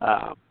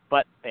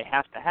 But they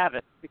have to have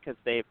it because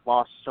they've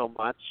lost so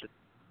much.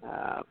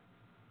 And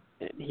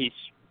he's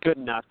good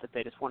enough that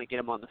they just want to get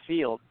him on the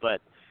field. But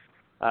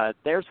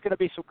there's going to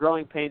be some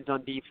growing pains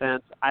on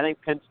defense. I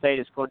think Penn State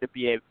is going to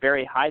be a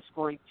very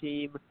high-scoring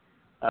team,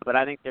 but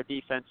I think their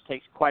defense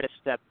takes quite a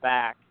step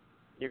back.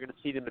 You're going to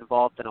see them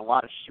involved in a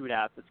lot of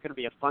shootouts. It's going to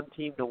be a fun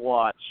team to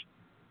watch.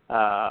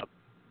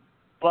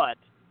 But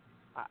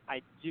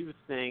I do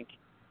think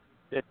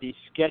that the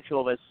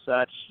schedule is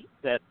such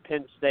that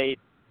Penn State,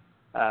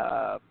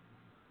 I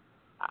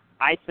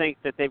think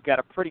that they've got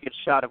a pretty good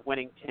shot of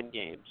winning 10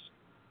 games.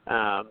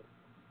 I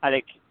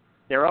think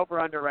their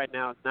over-under right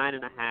now is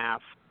 9.5.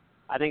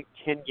 I think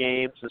 10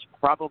 games is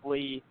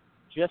probably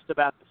just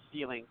about the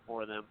ceiling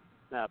for them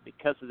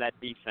because of that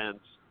defense.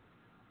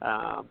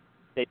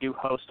 They do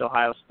host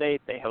Ohio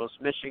State. They host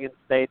Michigan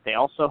State. They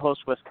also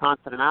host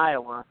Wisconsin and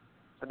Iowa.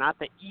 So not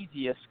the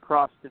easiest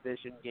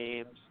cross-division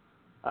games,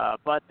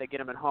 but they get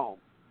them at home.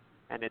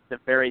 And it's a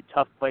very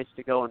tough place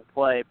to go and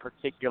play,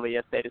 particularly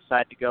if they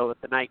decide to go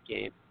with the night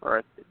game, or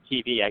if the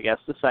TV, I guess,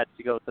 decides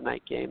to go with the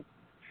night game.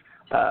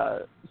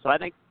 So I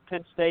think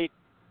Penn State,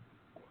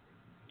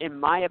 in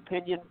my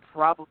opinion,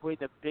 probably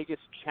the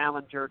biggest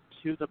challenger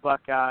to the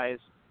Buckeyes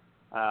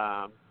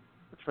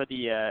for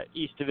the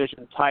East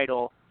Division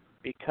title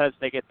because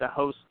they get to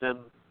host them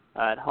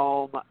at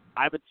home.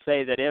 I would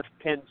say that if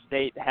Penn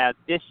State had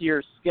this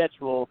year's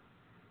schedule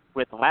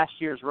with last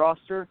year's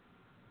roster,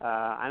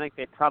 I think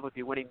they'd probably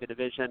be winning the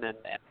division and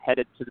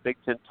headed to the Big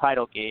Ten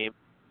title game.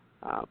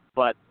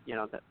 But,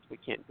 that we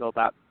can't go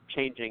about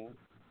changing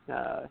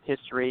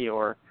history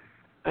or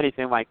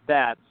anything like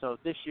that. So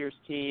this year's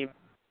team,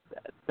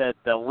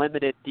 the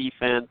limited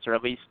defense, or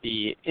at least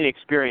the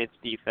inexperienced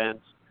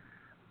defense,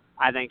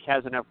 I think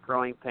has enough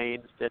growing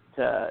pains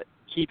that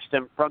keeps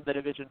them from the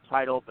division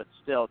title, but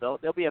still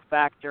they'll be a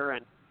factor,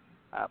 and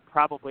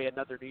probably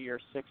another New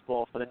Year's Six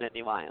Bowl for the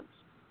Nittany Lions.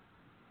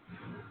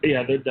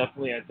 Yeah, they're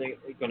definitely, I think,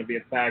 going to be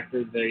a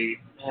factor. They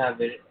have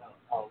a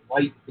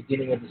light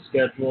beginning of the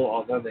schedule,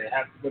 although they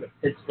have to go to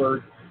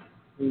Pittsburgh,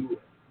 who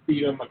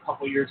beat them a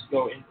couple years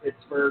ago in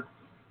Pittsburgh.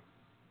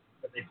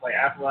 But they play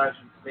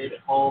Appalachian State at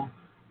home.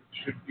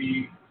 It should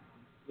be,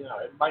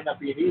 it might not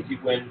be an easy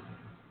win,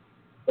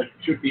 but it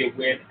should be a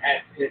win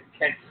at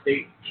Kent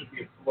State. It should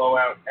be a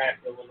blowout at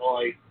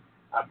Illinois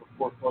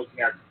before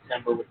closing out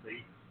September with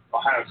the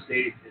Ohio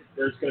State. If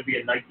there's going to be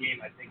a night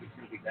game, I think it's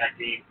going to be that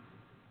game,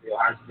 the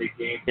Ohio State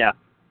game. Yeah.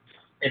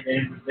 And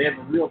then they have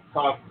a real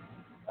tough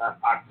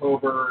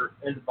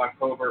end of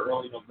October,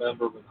 early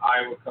November with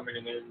Iowa coming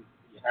in.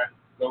 You have to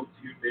go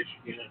to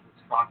Michigan and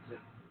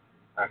Wisconsin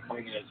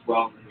coming in as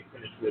well, and then you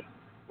finish with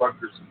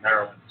Rutgers and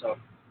Maryland. So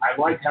I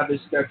like how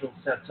this schedule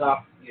sets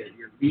up.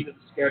 Your meat of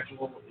the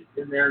schedule is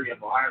in there. You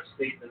have Ohio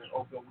State, then an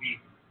open week,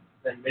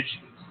 then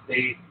Michigan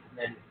State, and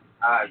then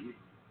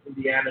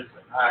Indiana's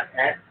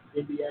at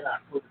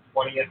Indiana October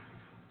 20th.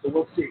 So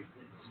we'll see.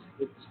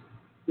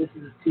 This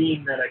is a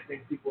team that I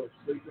think people are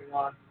sleeping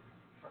on,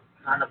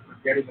 kind of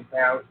forgetting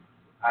about,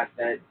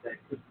 that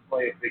could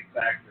play a big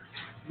factor.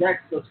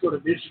 Next, let's go to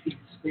Michigan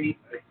State.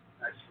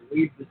 I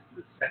believe this is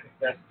the second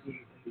best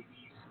team in the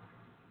East,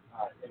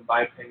 in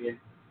my opinion.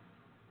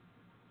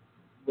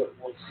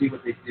 We'll see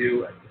what they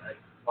do. I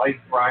like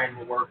Brian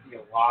Lewerke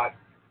a lot.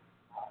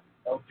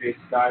 LJ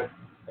Scott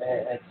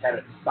has had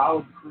a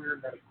solid career,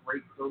 not a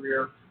great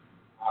career.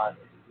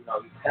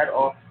 He's had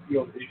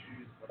off-field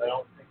issues, but I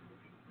don't think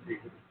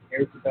he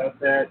cares about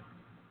that.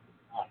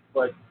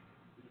 But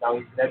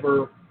he's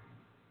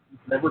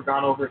never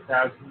gone over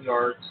 1,000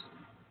 yards.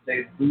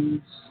 They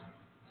lose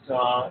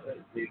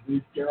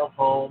Gerald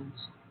Holmes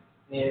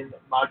and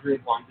Madre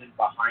London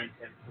behind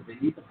him, so they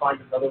need to find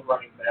another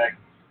running back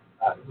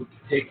who can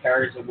take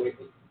carries away,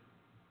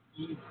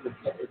 ease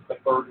the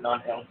burden on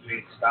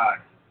LJ Scott.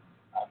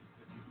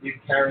 He did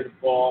carry the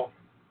ball,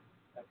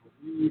 I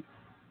believe.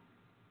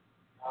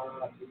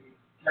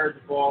 He carried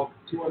the ball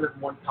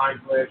 201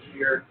 times last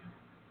year,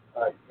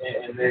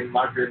 and then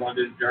Madre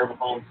London and Gerald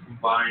Holmes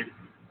combined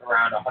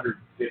around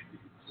 150.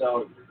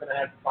 So you're going to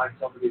have to find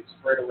somebody to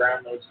spread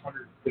around those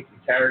 150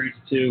 carries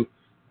too.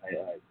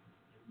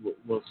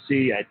 We'll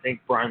see. I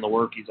think Brian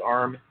Lewerke's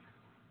arm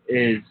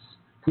is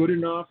good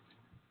enough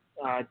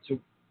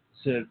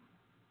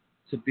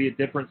to be a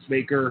difference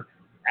maker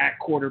at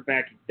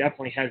quarterback. He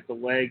definitely has the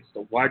legs.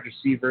 The wide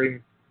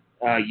receiving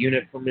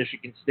unit from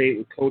Michigan State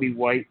with Cody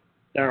White,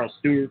 Darrell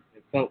Stewart,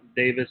 and Felton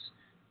Davis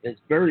is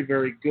very,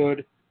 very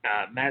good.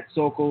 Matt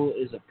Sokol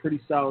is a pretty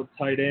solid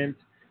tight end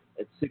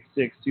at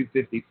 6'6",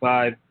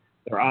 255.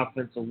 Their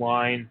offensive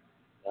line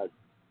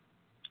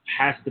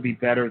has to be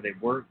better. They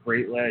weren't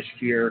great last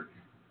year,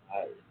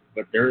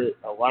 but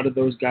a lot of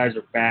those guys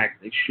are back.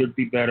 They should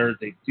be better.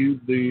 They do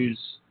lose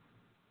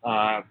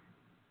an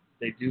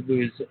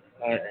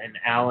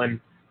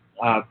Allen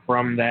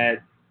from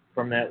that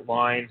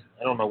line.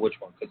 I don't know which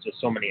one because there's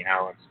so many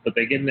Allens, but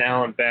they get an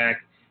Allen back,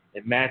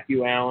 and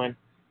Matthew Allen.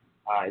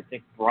 I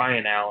think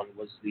Brian Allen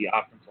was the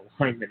offensive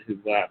lineman who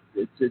left.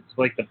 It's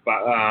like the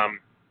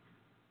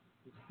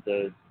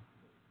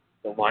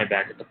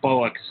linebacker, the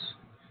Bullocks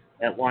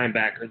at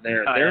linebacker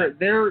there.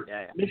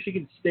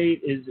 Michigan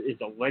State is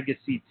a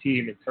legacy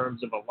team in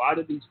terms of a lot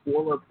of these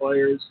former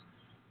players.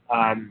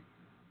 A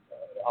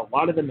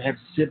lot of them have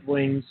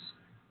siblings,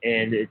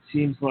 and it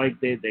seems like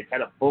they've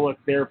had a Bullock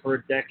there for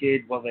a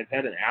decade. Well, they've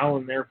had an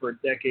Allen there for a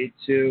decade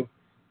too.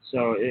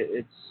 So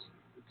it's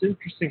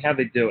interesting how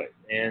they do it,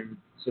 and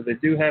so they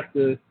do have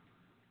to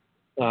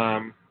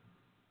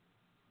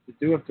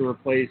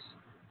replace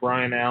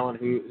Brian Allen,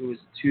 who was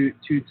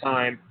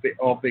two-time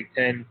All Big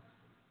Ten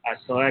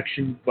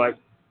selection, but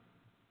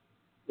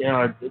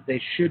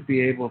they should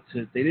be able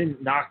to. They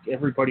didn't knock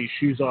everybody's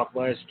shoes off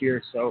last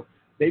year, so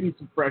maybe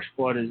some fresh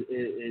blood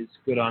is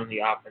good on the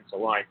offensive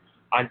line.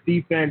 On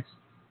defense,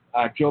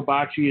 Joe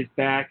Bacci is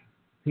back.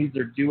 He's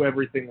their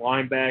do-everything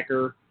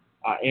linebacker.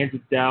 Andrew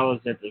Dowell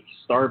is at the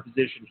star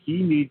position.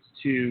 He needs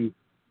to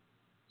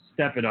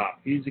step it up.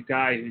 He's a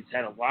guy who's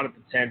had a lot of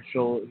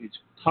potential. His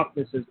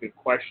toughness has been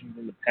questioned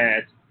in the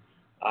past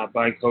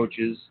by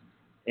coaches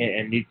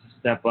and needs to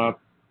step up.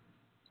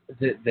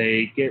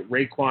 They get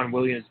Raekwon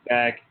Williams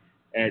back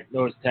at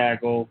nose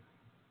tackle.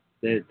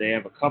 They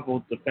have a couple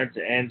of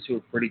defensive ends who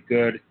are pretty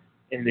good.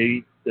 In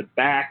the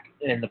back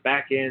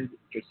end,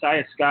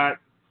 Josiah Scott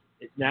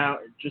is now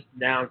just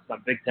announced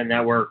on Big Ten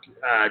Network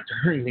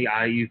during the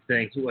IU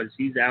thing.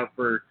 He's out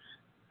for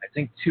I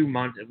think 2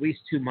 months, at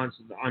least 2 months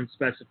of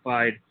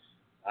unspecified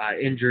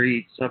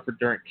injury suffered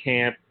during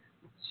camp.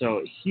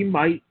 So he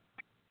might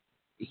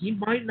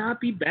not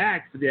be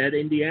back for that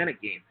Indiana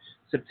game,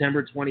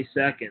 September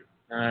 22nd.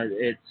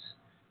 It's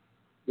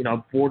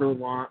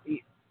borderline.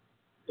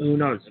 Who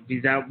knows? If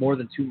he's out more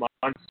than 2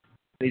 months,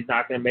 he's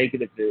not going to make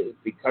it. If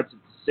he cuts it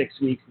to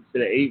 6 weeks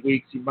instead of 8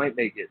 weeks, he might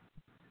make it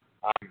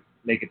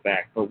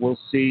back. But we'll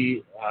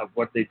see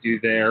what they do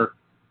there.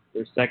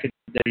 Their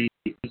secondary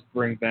is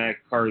bring back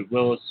Kari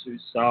Willis,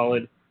 who's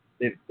solid.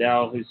 David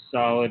Dowell, who's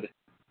solid.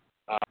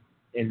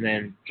 And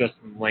then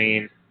Justin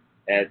Lane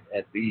at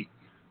the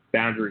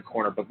boundary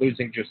corner. But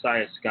losing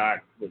Josiah Scott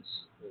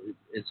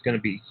is going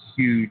to be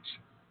huge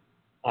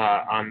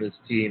on this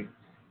team.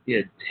 He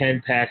had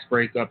 10 pass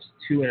breakups,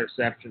 2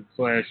 interceptions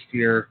last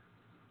year.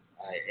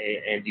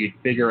 And you'd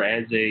figure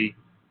as a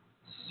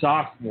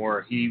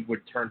sophomore, he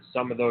would turn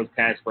some of those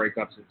pass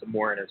breakups into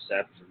more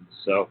interceptions.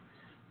 So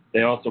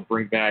they also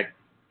bring back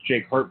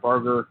Jake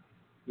Hartbarger,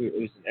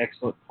 who's an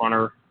excellent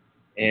punter,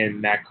 and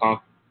Matt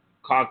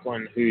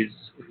Conklin, who's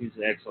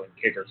an excellent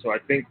kicker. So I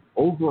think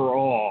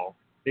overall,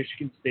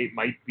 Michigan State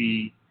might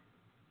be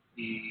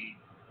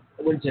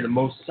I wouldn't say the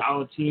most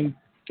solid team,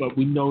 but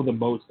we know the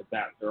most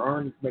about. There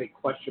aren't as many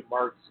question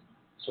marks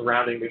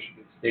surrounding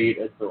Michigan State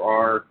as there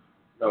are,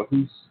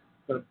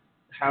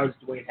 how's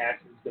Dwayne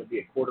Haskins going to be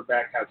a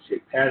quarterback, how's Shea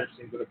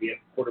Patterson going to be a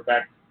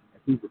quarterback,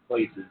 and who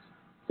replaces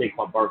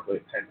Saquon Barkley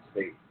at Penn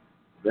State.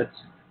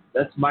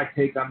 That's my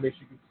take on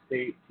Michigan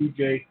State.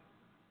 TJ,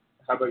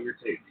 how about your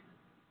take?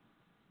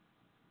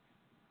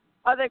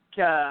 I think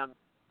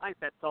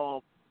that's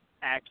all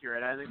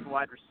accurate. I think the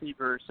wide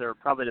receivers are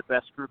probably the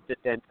best group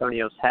that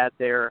D'Antonio's had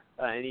there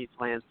in East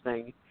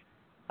Lansing.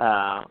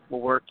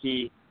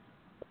 Mularkey.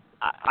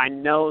 I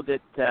know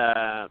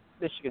that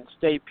Michigan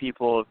State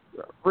people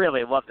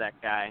really love that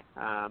guy.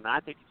 And I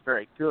think he's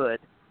very good.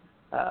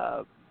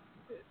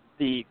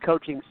 The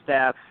coaching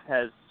staff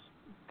has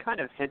kind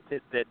of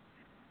hinted that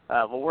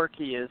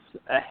Mularkey is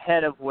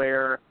ahead of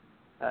where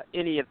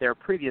any of their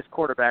previous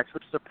quarterbacks,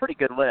 which is a pretty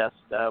good list.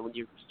 When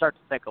you start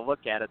to take a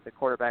look at it, the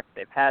quarterbacks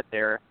they've had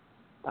there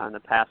in the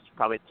past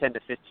probably 10 to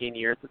 15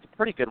 years, it's a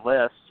pretty good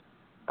list.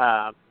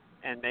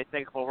 And they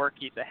think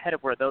Mularkey's ahead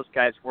of where those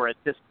guys were at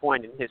this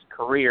point in his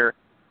career.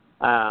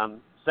 So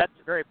that's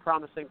very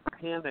promising for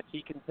him if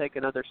he can take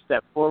another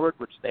step forward,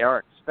 which they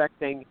are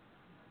expecting.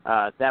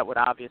 That would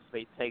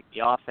obviously take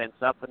the offense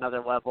up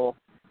another level.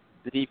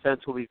 The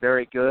defense will be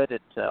very good.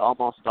 It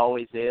almost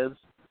always is.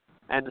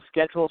 And the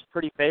schedule is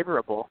pretty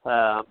favorable.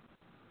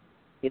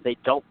 They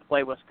don't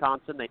play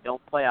Wisconsin. They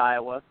don't play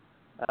Iowa.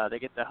 They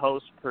get to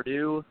host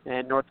Purdue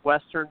and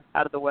Northwestern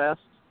out of the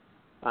West,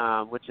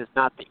 which is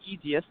not the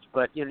easiest,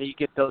 but you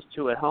get those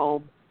two at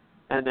home,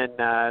 and then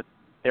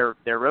their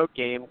road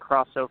game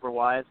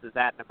crossover-wise is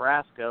at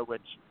Nebraska,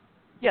 which,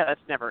 that's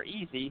never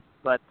easy,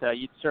 but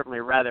you'd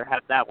certainly rather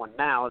have that one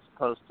now as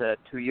opposed to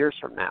 2 years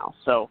from now.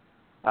 So,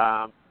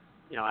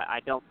 I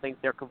don't think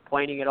they're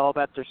complaining at all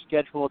about their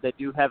schedule. They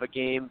do have a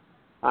game,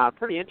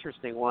 pretty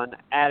interesting one,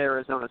 at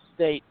Arizona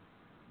State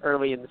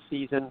early in the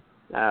season.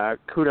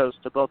 Kudos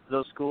to both of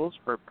those schools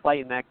for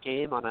playing that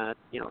game on a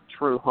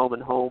true home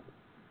and home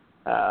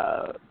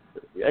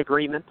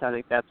agreement. I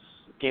think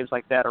games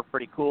like that are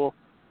pretty cool.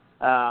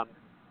 I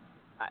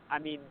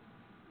think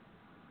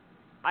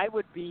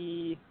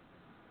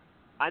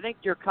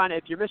you're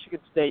if you're Michigan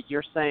State,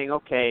 you're saying,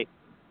 okay,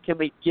 can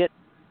we get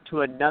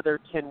to another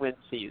 10-win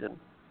season?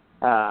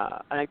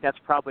 I think that's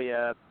probably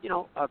a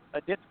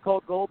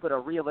difficult goal, but a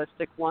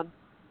realistic one.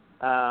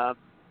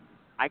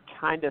 I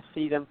kind of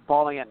see them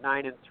falling at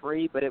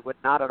 9-3, but it would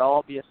not at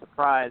all be a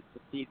surprise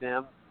to see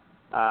them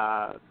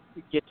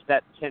get to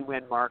that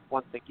 10-win mark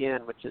once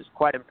again, which is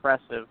quite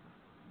impressive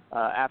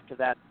after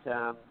that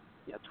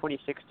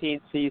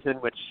 2016 season,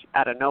 which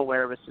out of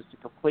nowhere was just a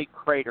complete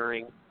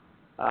cratering.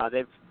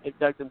 They've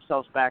dug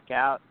themselves back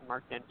out.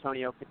 Mark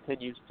D'Antonio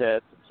continues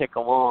to tick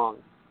along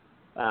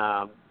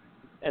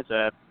as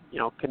a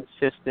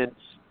consistent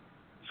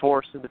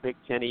force in the Big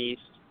Ten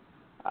East.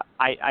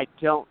 I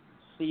don't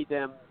see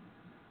them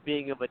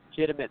being a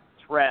legitimate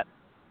threat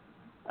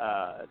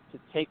to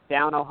take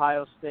down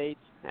Ohio State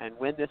and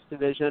win this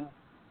division.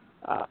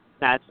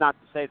 Now, it's not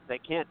to say that they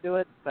can't do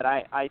it, but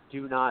I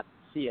do not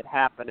see it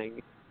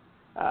happening.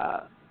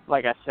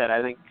 Like I said,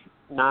 I think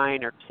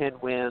 9 or 10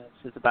 wins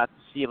is about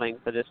the ceiling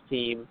for this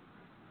team.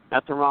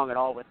 Nothing wrong at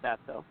all with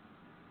that, though.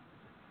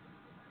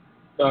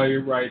 No,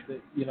 you're right. They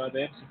have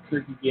some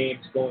tricky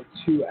games going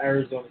to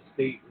Arizona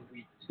State in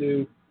week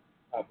 2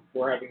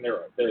 before having they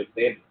have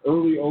an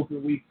early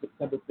open week,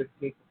 September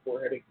 15th,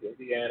 before heading to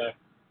Indiana.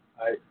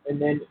 And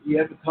then you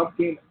have a tough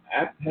game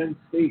at Penn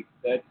State.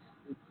 It's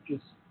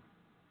just,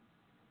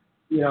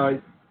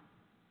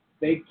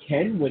 they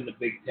can win the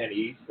Big Ten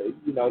East.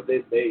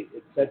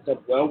 It sets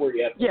up well where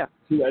you have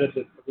 2 out of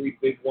the 3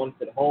 big ones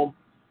at home,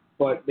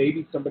 but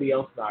maybe somebody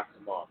else knocks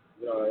them off.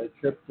 A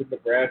trip to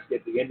Nebraska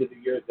at the end of the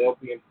year, they'll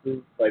be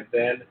improved by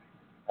then.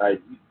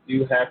 You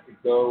do have to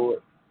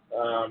go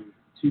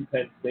to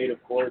Penn State,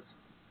 of course,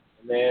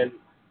 and then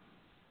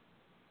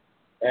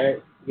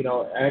at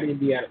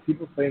Indiana.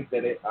 People think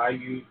that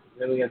IU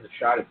really has a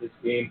shot at this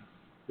game.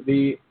 To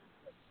me,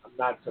 I'm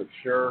not so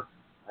sure.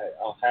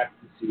 I'll have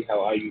to see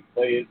how IU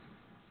plays.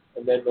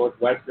 And then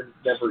Northwestern's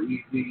never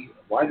easy.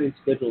 Why they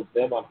scheduled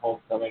them on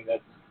homecoming,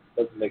 that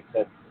doesn't make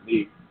sense to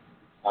me.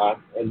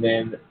 And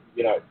then,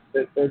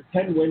 there's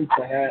 10 wins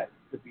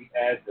to be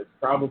had. There's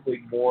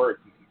probably more if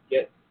you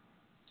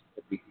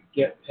could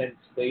get Penn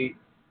State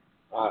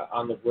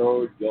on the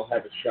road. You'll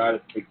have a shot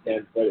at Big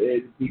Ten, but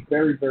it'd be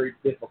very, very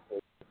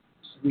difficult to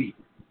sweep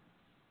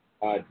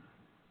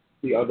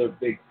the other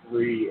big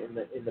 3 in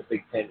the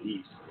Big Ten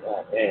East,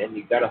 and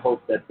you got to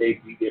hope that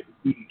they beat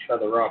each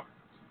other up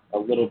a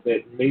little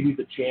bit. Maybe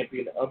the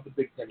champion of the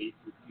Big Ten East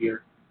this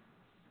year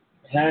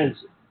has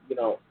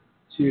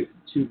two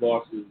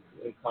losses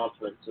in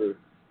conference or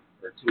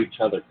to each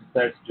other, because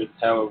that's just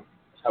how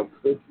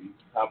good these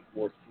top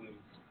 4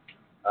 teams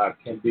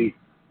can be.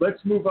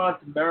 Let's move on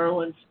to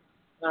Maryland.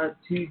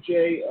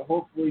 TJ,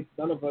 hopefully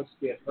none of us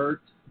get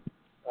hurt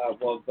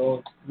while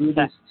going through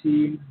this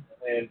team.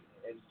 And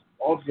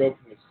all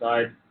joking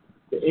aside,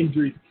 the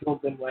injuries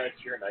killed them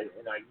last year, and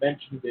I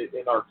mentioned it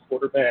in our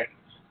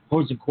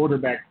opposing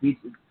quarterback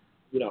pieces.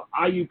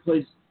 IU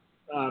plays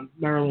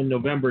Maryland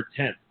November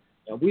 10th.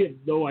 Now, we have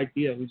no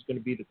idea who's going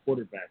to be the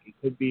quarterback. It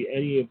could be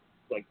any of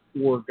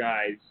 4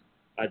 guys,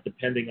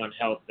 depending on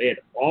health. They had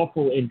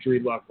awful injury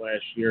luck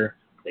last year.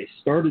 They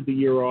started the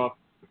year off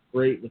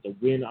great with a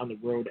win on the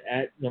road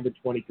at number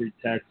 23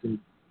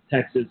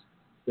 Texas.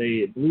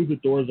 They blew the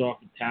doors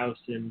off of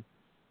Towson,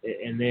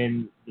 and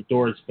then the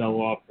doors fell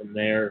off from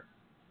there.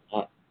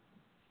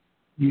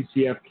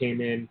 UCF came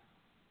in.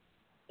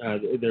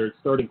 Their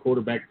starting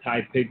quarterback,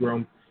 Ty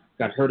Pigrome,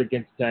 got hurt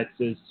against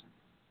Texas.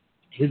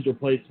 His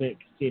replacement,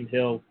 Kasim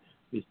Hill,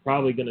 who's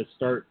probably going to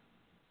start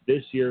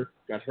this year,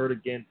 got hurt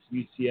against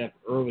UCF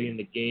early in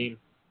the game.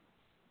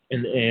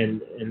 And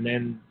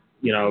then,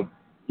 you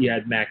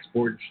had Max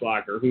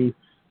Bordenschlager, who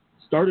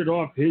started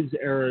off his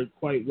era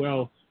quite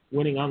well,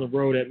 winning on the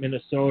road at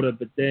Minnesota,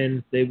 but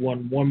then they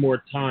won one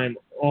more time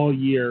all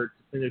year to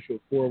finish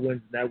with 4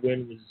 wins. That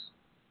win was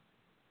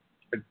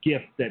a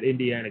gift that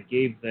Indiana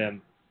gave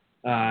them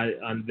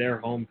on their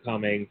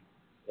homecoming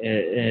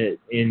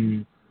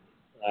on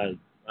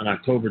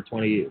October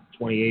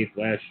 28th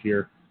last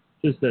year.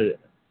 Just a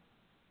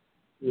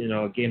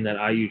game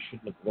that IU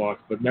shouldn't have lost.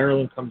 But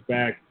Maryland comes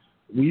back.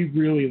 We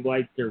really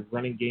like their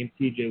running game,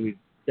 TJ. We've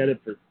said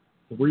it for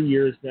 3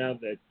 years now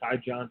that Ty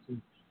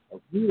Johnson's a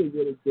really,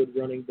 really good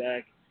running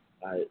back.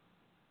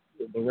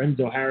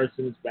 Lorenzo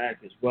Harrison is back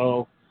as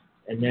well.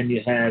 And then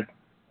you have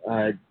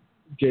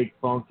Jake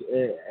Funk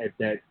at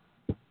that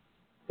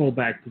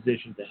fullback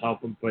position to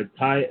help him. But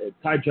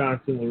Ty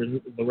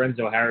Johnson,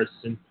 Lorenzo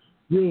Harrison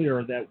really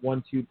are that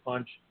 1-2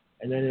 punch.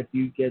 And then if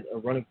you get a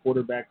running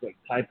quarterback like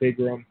Ty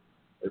Pigrome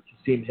or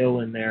Kasim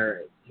Hill in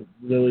there to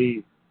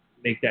really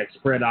make that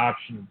spread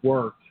option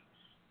work,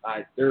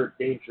 they're a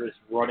dangerous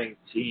running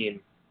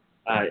team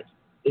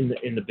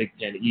in the Big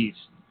Ten East.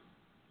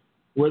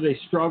 Where they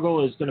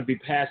struggle is going to be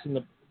passing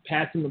the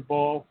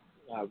ball.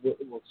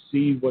 We'll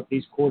see what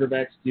these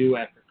quarterbacks do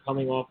after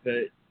coming off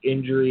an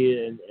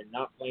injury and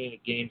not playing a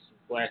game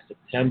since last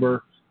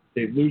September.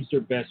 They lose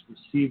their best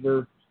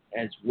receiver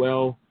as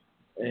well,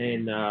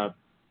 and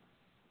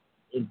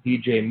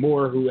DJ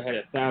Moore, who had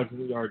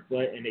 1,000 yards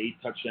and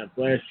 8 touchdowns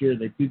last year.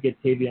 They do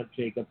get Tavion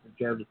Jacobs and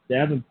Jarvis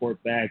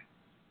Davenport back,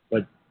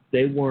 but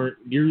they weren't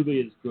nearly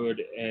as good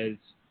as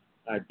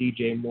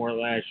DJ Moore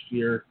last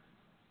year,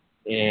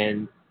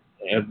 and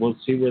we'll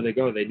see where they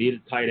go. They need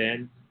a tight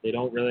end. They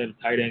don't really have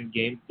a tight end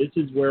game. This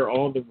is where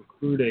all the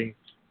recruiting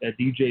that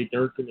DJ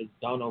Durkin has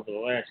done over the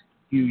last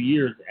few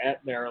years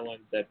at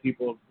Maryland, that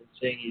people have been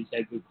saying he's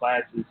had good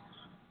classes,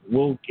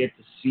 we'll get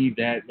to see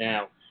that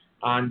now.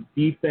 On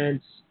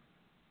defense,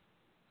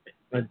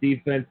 I'm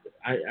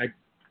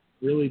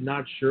really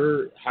not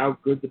sure how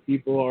good the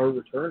people are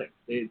returning.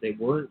 They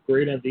weren't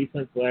great on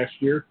defense last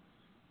year.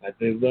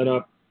 They let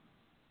up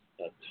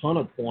a ton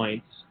of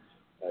points.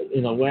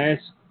 In the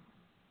last,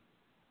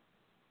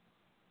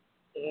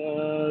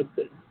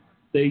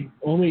 they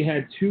only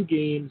had 2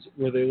 games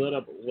where they let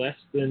up less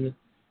than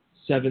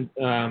 17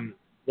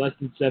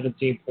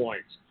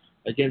 points.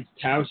 against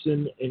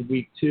Towson in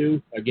week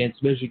 2,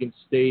 against Michigan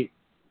State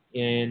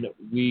in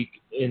week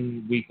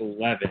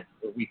 11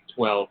 or week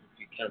 12 if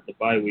you count the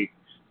bye week.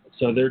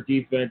 So their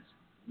defense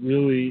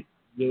really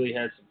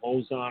has some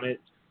holes on it.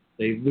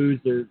 They lose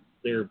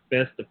their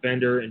best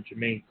defender in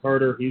Jermaine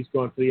Carter. He's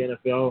going to the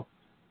NFL.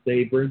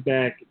 They bring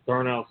back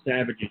Darnell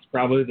Savage. He's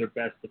probably their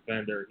best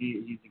defender.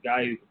 He's a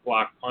guy who can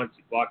block punts.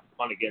 He blocked a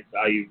punt against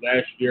IU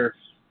last year.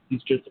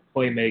 He's just a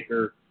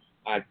playmaker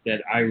that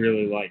I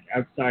really like.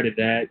 Outside of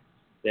that,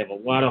 they have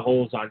a lot of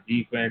holes on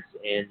defense,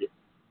 and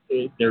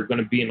they're going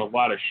to be in a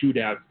lot of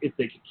shootouts if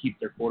they can keep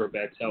their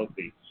quarterbacks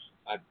healthy.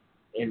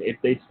 And if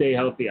they stay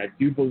healthy, I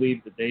do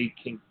believe that they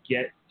can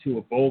get to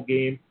a bowl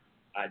game.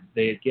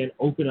 They, again,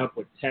 open up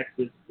with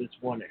Texas, this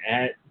one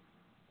at,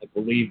 I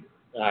believe,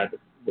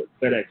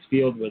 FedEx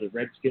Field where the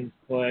Redskins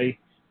play.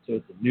 So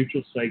it's a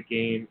neutral site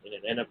game in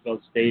an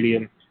NFL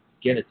stadium.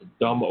 Again, it's a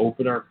dumb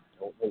opener. I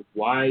don't know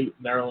why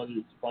Maryland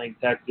is playing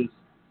Texas.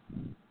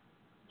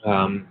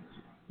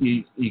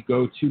 You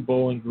go to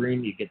Bowling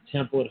Green, you get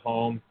Temple at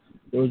home.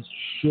 These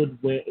should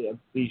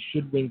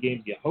win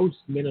games. You host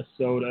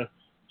Minnesota,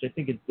 which I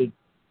think is the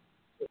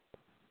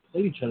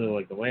played each other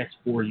like the last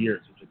 4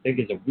 years, which I think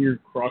is a weird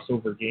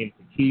crossover game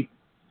to keep.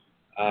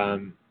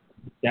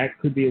 That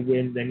could be a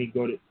win. Then you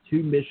go to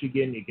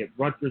Michigan, you get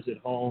Rutgers at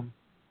home,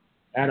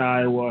 at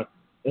Iowa,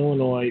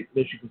 Illinois,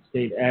 Michigan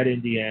State, at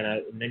Indiana,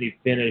 and then you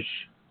finish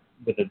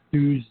with a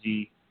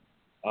doozy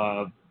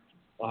of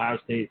Ohio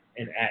State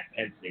and at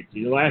Penn State. So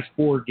your last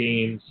 4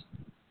 games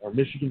are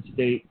Michigan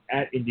State,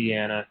 at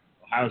Indiana,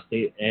 Ohio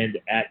State, and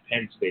at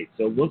Penn State.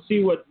 So we'll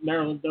see what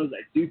Maryland does.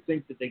 I do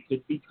think that they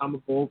could become a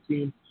bowl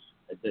team.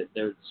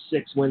 There's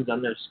 6 wins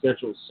on their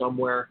schedule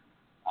somewhere,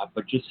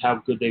 but just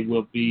how good they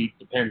will be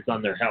depends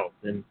on their health.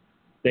 And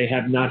they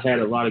have not had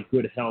a lot of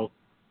good health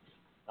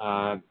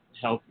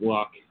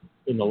luck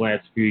in the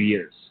last few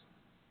years.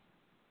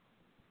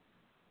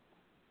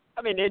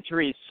 I mean,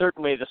 injury is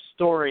certainly the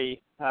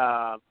story.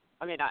 I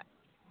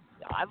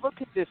look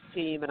at this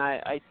team and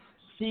I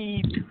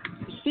see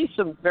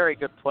some very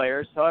good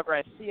players. However,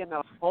 I see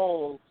enough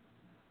holes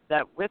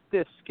that with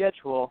this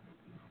schedule,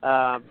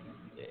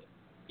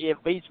 it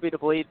leads me to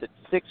believe that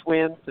 6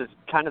 wins is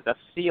kind of the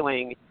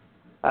ceiling,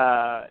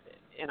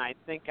 and I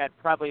think I'd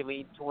probably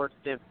lean towards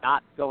them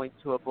not going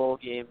to a bowl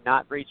game,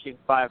 not reaching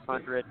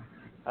 500,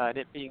 and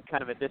it being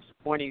kind of a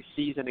disappointing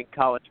season in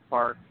College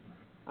Park.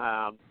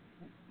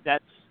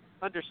 That's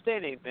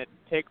understanding that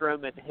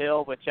Pigram and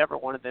Hill, whichever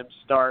one of them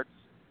starts,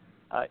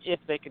 if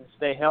they can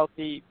stay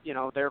healthy,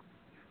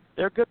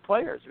 they're good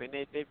players. I mean,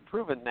 they've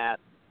proven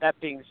that. That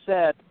being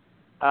said,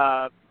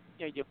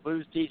 you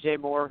lose DJ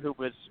Moore, who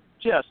was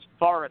just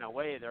far and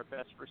away their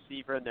best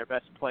receiver and their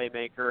best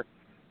playmaker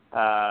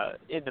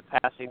in the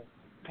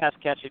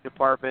pass-catching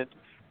department.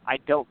 I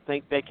don't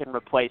think they can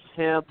replace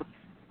him.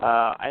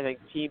 I think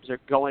teams are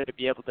going to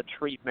be able to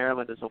treat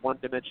Maryland as a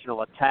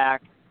one-dimensional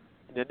attack.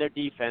 And then their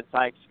defense,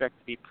 I expect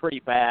to be pretty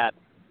bad.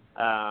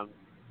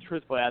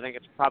 Truthfully, I think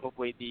it's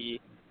probably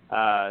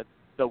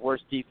the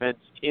worst defense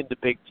in the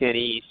Big Ten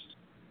East.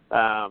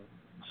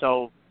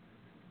 So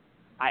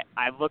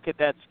I look at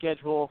that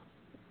schedule,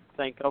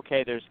 think,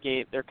 okay, there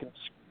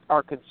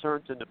are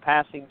concerns in the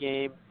passing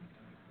game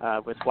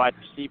with wide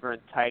receiver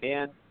and tight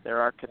end. There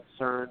are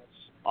concerns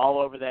all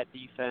over that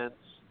defense,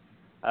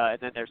 and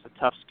then there's a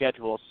tough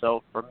schedule.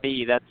 So for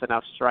me, that's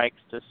enough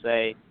strikes to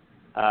say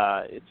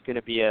it's going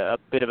to be a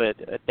bit of a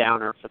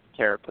downer for the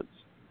Terrapins.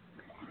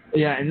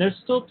 Yeah, and they're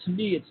still, to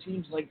me, it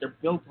seems like they're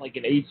built like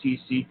an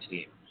ACC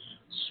team.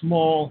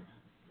 Small,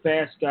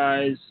 fast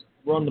guys,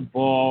 run the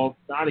ball,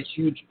 not a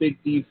huge, big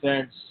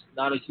defense,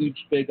 not a huge,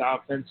 big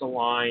offensive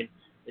line.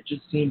 It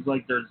just seems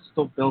like they're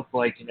still built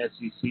like an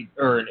SEC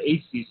or an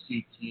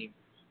ACC team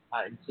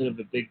instead of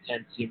a Big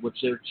Ten team, which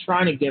they're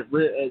trying to get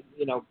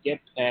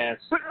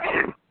past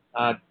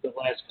the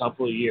last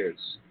couple of years.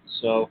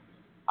 So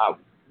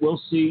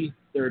we'll see.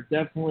 There are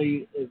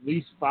definitely at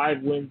least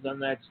 5 wins on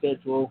that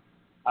schedule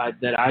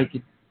that I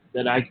could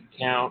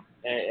count,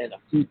 and a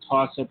few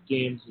toss-up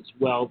games as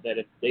well that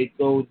if they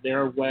go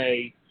their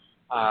way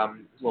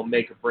will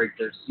make or break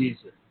their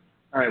season.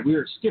 All right, we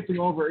are skipping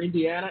over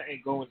Indiana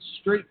and going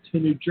straight to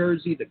New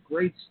Jersey, the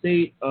great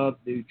state of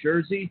New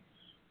Jersey,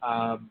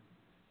 to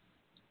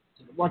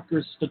the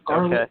Rutgers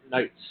Scarlet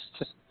Knights.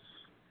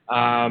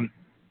 That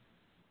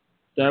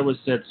was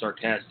said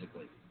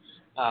sarcastically.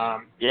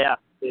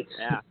 It's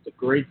the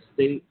great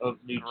state of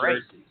New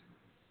Jersey.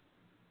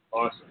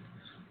 Awesome.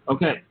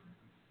 Okay.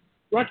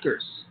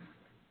 Rutgers.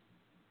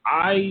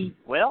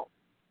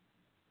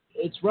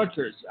 It's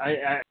Rutgers.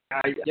 I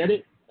get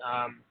it.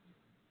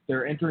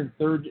 They're entering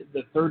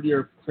the third year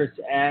of Chris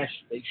Ash.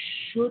 They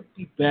should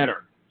be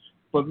better.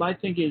 But my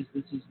thing is,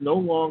 this is no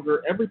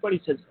longer,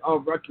 everybody says, oh,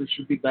 Rutgers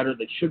should be better.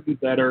 They should be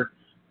better.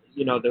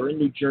 They're in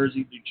New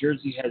Jersey. New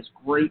Jersey has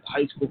great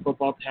high school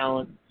football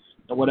talent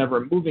and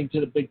whatever. Moving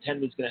to the Big Ten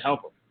is going to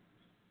help them.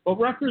 But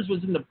Rutgers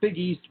was in the Big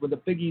East when the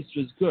Big East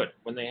was good,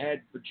 when they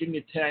had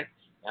Virginia Tech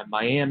and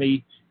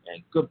Miami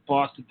and good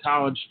Boston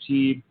College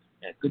team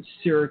and good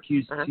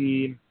Syracuse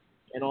team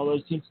and all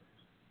those teams.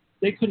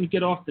 they couldn't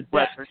get off the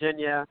deck.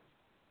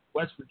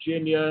 West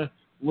Virginia,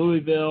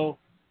 Louisville,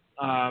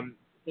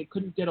 they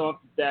couldn't get off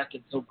the deck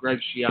until Greg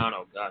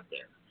Schiano got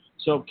there.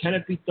 So can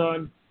it be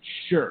done?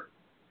 Sure.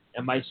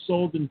 Am I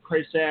sold in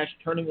Chris Ash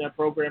turning that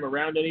program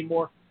around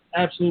anymore?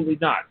 Absolutely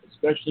not,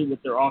 especially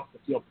with their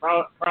off-the-field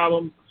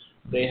problems.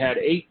 They had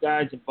 8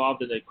 guys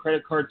involved in a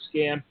credit card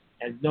scam,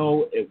 and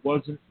no, it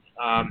wasn't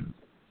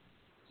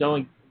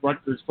selling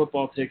Rutgers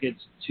football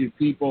tickets to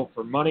people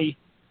for money.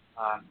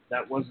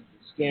 That wasn't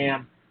the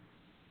scam.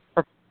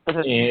 But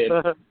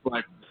that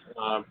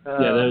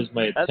was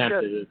my attempt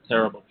at a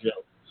terrible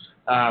joke.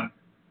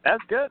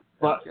 That's good.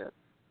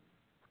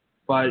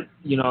 But,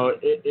 you know,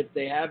 if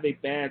they have a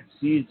bad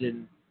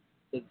season,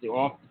 the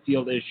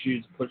off-the-field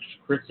issues push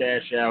Chris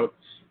Ash out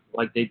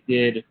like they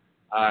did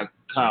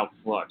Kyle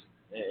Flood.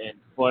 And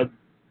Flood,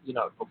 you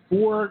know,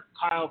 before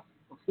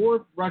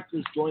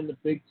Rutgers joined the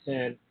Big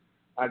Ten,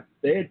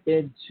 they had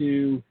been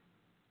to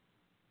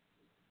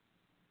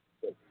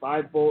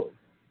 5 bowl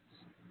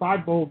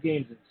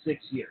games in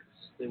 6 years.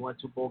 They went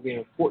to a bowl game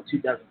in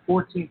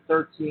 2014,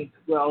 13,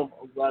 12,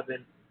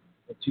 11,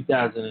 and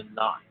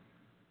 2009.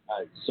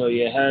 So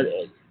you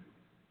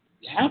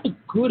have a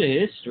good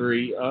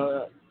history,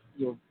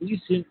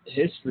 recent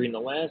history in the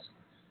last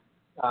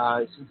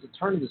since the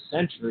turn of the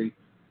century,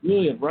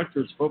 really, of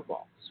Rutgers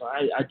football. So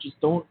I just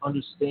don't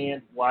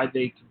understand why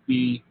they could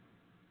be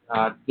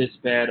this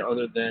bad,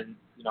 other than,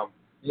 you know,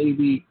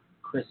 maybe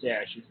Chris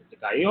Ash isn't the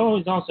guy. He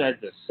always also has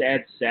the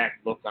sad sack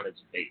look on his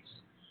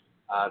face,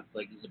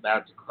 like he's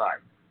about to cry.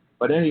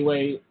 But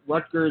anyway,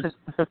 Rutgers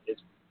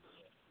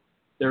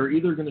they're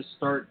either going to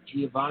start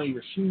Giovanni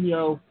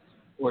Ruscino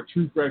or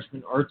true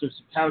freshman Arthur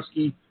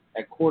Sikowski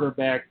at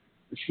quarterback.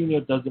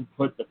 Ruscino doesn't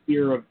put the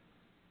fear of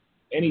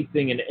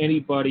anything in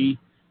anybody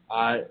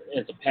as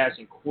a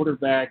passing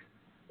quarterback.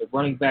 The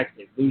running backs,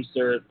 they lose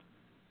their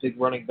big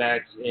running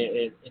backs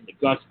in the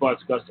Gus Bus.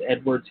 Gus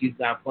Edwards, he's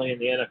not playing in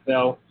the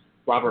NFL.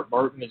 Robert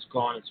Martin is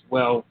gone as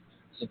well.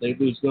 So they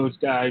lose those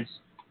guys.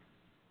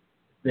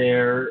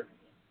 Their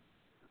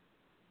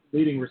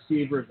leading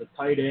receiver is a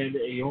tight end.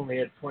 He only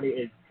had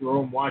 20.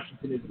 Jerome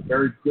Washington is a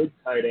very good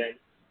tight end,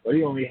 but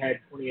he only had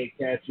 28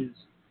 catches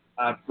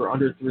for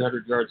under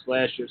 300 yards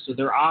last year. So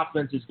their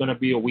offense is going to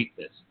be a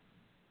weakness.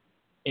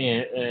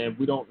 And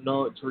we don't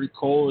know. Tariq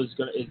Cole is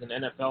an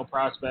NFL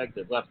prospect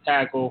at left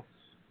tackle.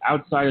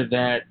 Outside of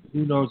that,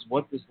 who knows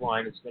what this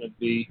line is going to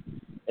be.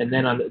 And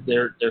then on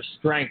their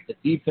strength, the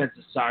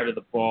defensive side of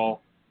the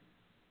ball,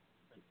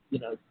 you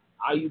know,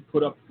 IU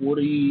put up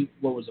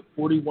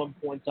 41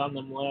 points on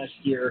them last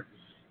year.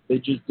 They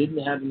just didn't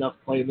have enough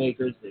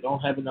playmakers. They don't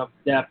have enough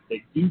depth.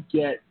 They do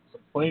get some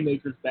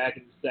playmakers back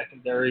in the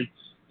secondary.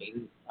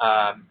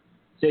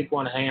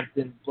 Saquon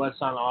Hampton,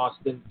 Blesson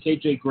Austin,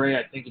 KJ Gray,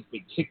 I think, has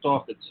been kicked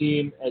off the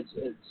team as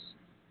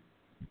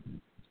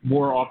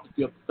more off the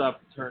field stuff,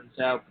 it turns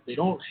out. But they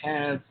don't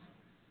have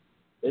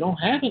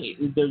any.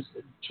 There's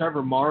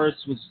Trevor Morris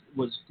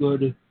was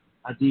good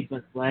on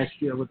defense last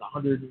year with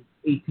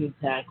 118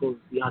 tackles.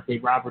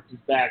 Deontay Roberts is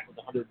back with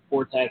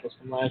 104 tackles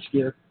from last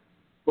year,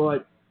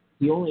 but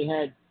he only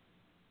had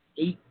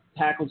 8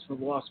 tackles for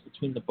loss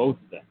between the both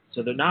of them.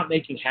 So they're not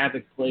making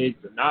havoc plays.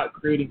 They're not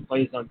creating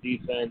plays on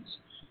defense.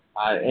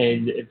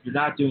 And if you're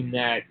not doing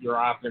that, your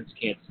offense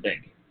can't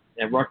stick.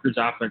 And Rutgers'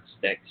 offense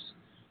sticks.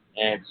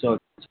 And so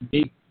to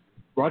me,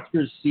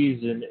 Rutgers'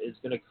 season is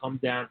going to come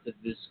down to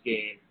this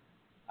game,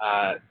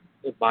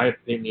 in my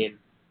opinion,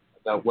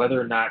 about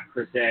whether or not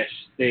Chris Ash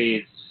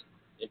stays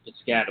in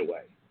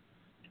Piscataway.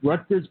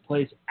 Rutgers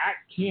plays at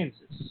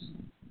Kansas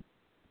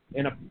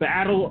in a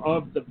battle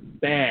of the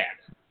bad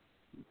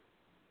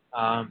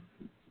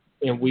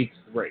in week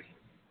 3.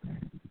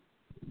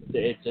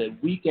 It's a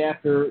week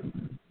after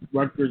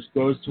Rutgers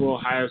goes to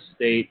Ohio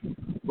State.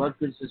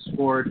 Rutgers has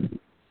scored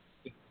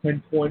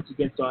 10 points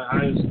against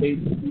Ohio State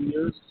in 2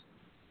 years.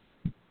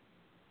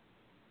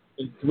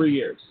 In 3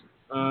 years.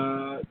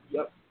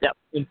 Yep.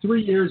 In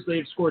 3 years,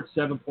 they've scored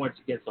 7 points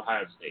against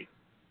Ohio State.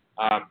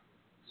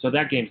 So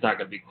that game's not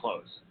going to be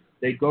close.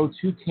 They go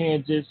to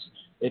Kansas.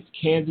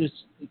 Kansas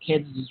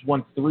has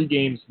won 3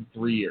 games in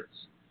 3 years.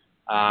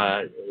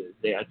 I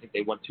think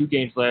they won 2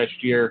 games last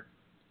year,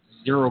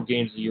 0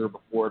 games the year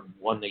before, and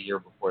 1 the year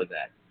before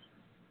that.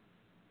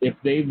 If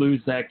they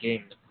lose that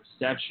game, the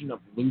perception of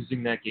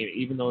losing that game,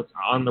 even though it's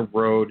on the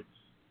road,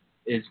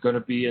 is going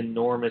to be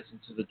enormous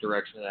into the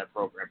direction of that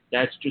program.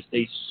 That's just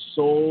a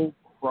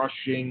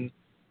soul-crushing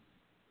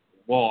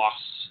loss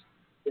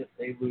if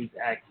they lose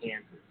at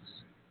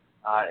Kansas.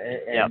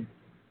 And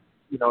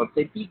you know, if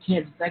they beat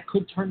Kansas, that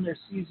could turn their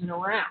season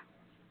around.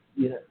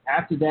 You know,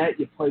 after that,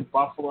 you play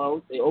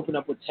Buffalo. They open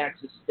up with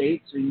Texas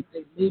State, so you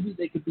think maybe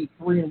they could be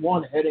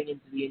 3-1 heading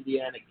into the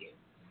Indiana game.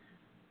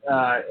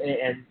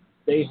 And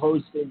they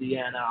host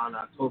Indiana on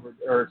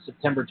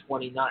September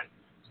 29th.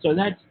 So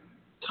that's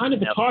kind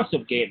of a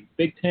toss-up game.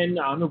 Big Ten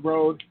on the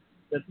road,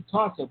 that's a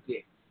toss-up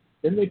game.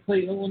 Then they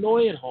play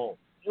Illinois at home.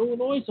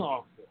 Illinois is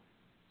awful.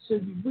 So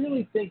you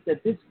really think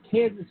that this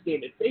Kansas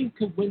game, if they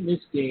could win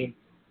this game,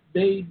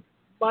 they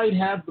might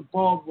have the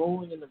ball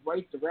rolling in the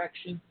right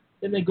direction.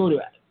 Then they go to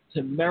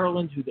to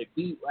Maryland, who they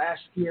beat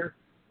last year.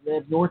 And they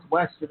have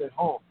Northwestern at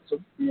home. So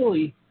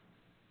really,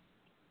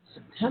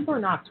 September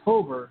and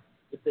October,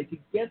 if they could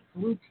get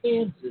through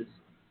Kansas,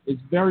 is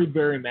very,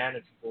 very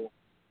manageable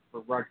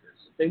for Rutgers.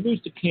 If they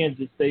lose to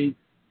Kansas, they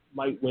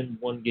might win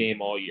one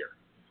game all year.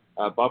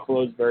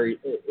 Buffalo is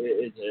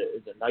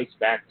a nice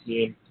back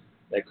team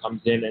that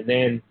comes in, and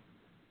then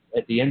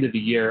at the end of the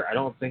year, I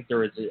don't think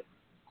there is a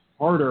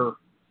harder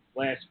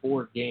last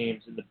 4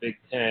 games in the Big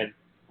Ten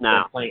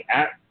than playing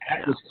at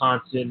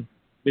Wisconsin,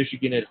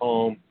 Michigan at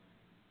home,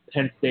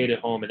 Penn State at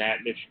home, and at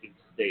Michigan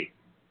State.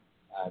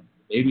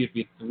 Maybe if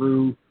you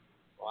threw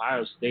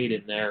Ohio State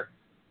in there,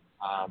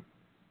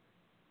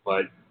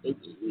 but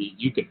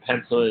you could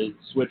pencil it,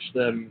 switch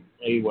them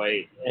any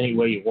way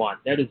you want.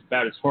 That is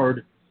about as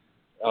hard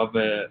of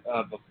a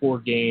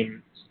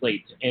 4-game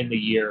slate to end the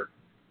year,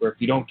 where if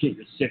you don't get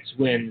your 6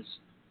 wins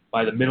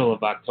by the middle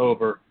of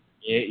October,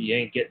 you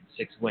ain't getting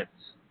 6 wins.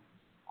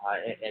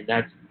 And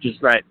that's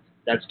just right.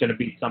 That's going to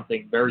be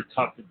something very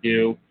tough to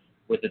do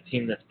with a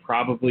team that's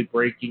probably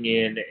breaking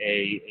in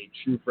a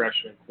true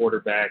freshman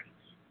quarterback,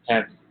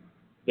 have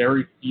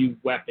very few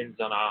weapons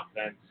on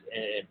offense,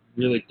 and it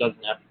really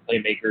doesn't have the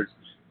playmakers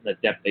and the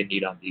depth they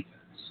need on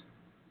defense.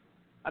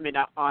 I mean,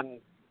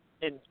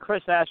 in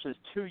Chris Ash's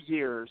 2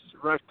 years,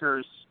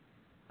 Rutgers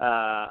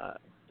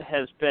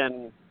has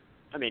been,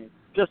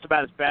 just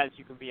about as bad as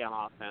you can be on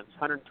offense.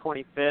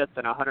 125th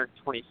and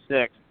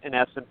 126th in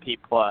S&P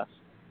Plus.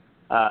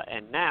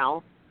 And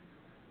now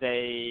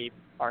they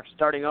are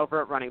starting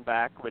over at running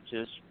back, which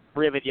is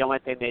really the only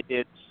thing they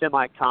did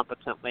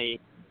semi-competently,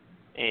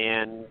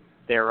 and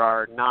there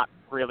are not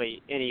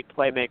really any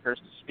playmakers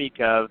to speak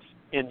of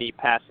in the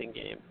passing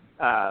game.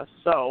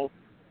 So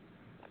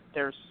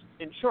there's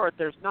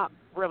not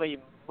really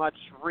much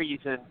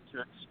reason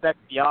to expect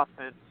the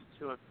offense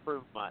to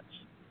improve much.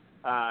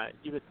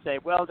 You would say,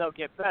 well, they'll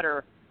get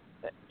better.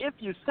 If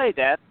you say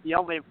that, the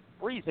only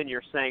reason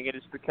you're saying it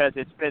is because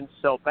it's been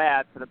so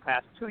bad for the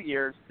past 2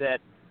 years that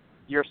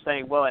you're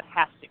saying, well, it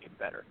has to get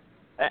better.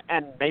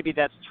 And maybe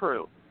that's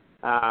true.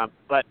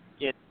 But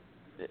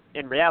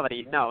in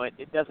reality, no,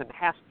 it doesn't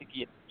have to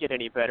get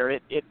any better.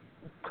 It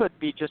could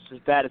be just as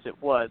bad as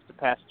it was the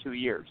past 2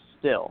 years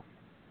still.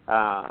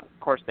 Of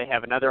course, they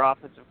have another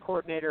offensive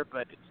coordinator,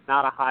 but it's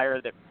not a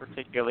hire that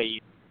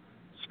particularly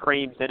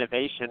screams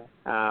innovation,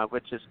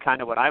 which is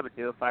kind of what I would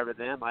do if I were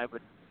them. I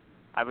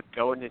would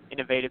go in an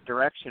innovative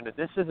direction. And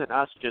this isn't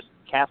us just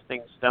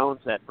casting stones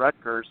at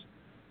Rutgers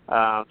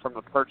from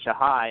a perch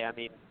high. I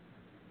mean,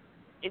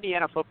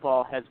 Indiana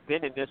football has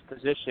been in this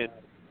position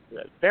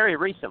very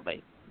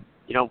recently.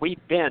 You know,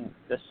 we've been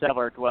the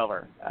cellar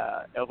dweller.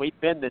 We've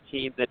been the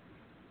team that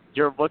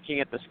you're looking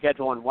at the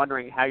schedule and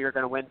wondering how you're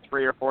going to win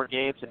 3 or 4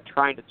 games and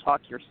trying to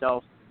talk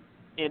yourself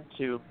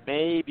into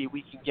maybe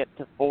we can get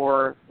to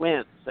 4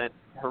 wins and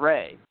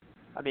hooray.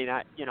 I mean,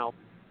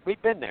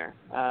 we've been there,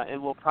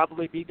 and we'll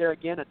probably be there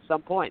again at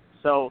some point.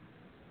 So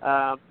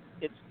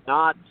it's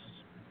not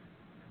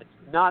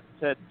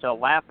to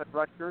laugh at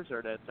Rutgers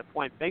or to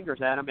point fingers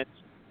at them.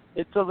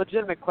 It's a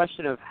legitimate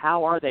question of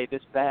how are they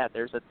this bad?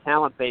 There's a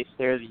talent base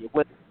there that you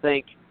wouldn't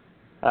think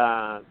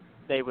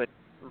they would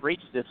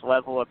reach this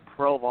level of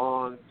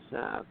prolonged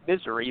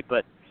misery,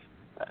 but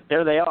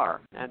there they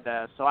are. And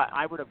so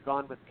I would have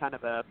gone with kind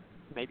of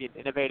maybe an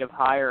innovative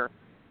hire,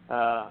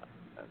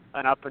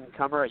 an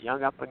up-and-comer, a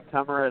young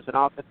up-and-comer as an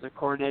offensive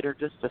coordinator,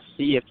 just to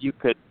see if you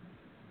could,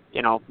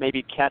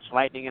 maybe catch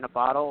lightning in a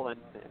bottle and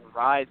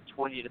rise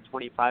 20 to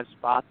 25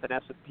 spots in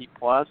S&P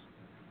Plus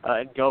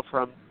and go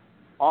from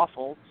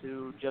awful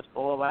to just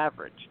below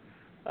average.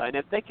 And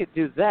if they could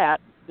do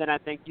that, then I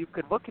think you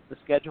could look at the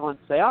schedule and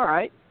say, all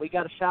right, we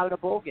got a shot at a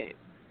bowl game.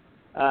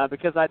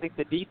 Because I think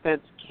the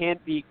defense can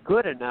be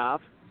good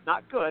enough,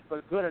 not good,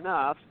 but good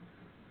enough,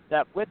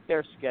 that with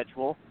their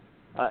schedule,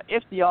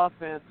 if the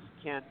offense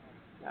can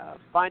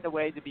find a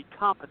way to be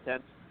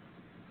competent,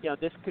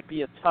 this could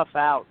be a tough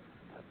out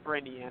for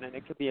Indiana, and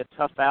it could be a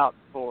tough out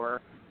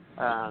for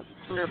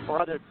 3 or 4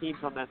 other teams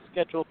on that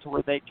schedule to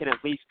where they can at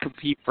least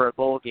compete for a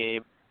bowl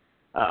game.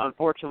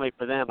 Unfortunately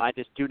for them, I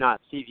just do not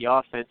see the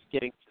offense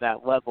getting to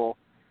that level.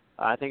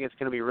 I think it's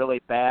going to be really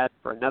bad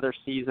for another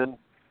season.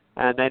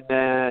 And then,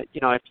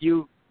 if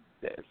you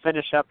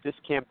finish up this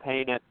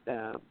campaign at,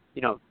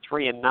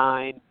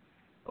 3-9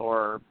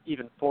 or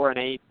even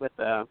 4-8 with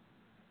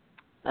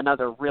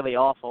another really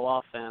awful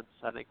offense,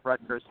 I think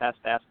Rutgers has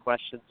to ask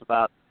questions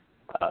about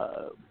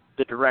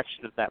the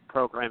direction of that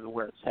program and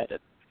where it's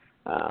headed.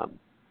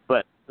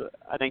 But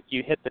I think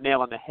you hit the nail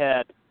on the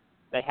head.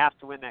 They have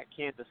to win that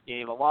Kansas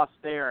game. A loss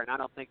there, and I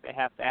don't think they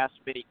have to ask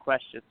many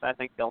questions. I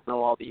think they'll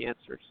know all the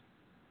answers.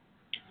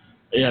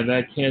 Yeah,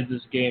 that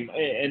Kansas game,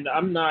 and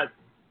I'm not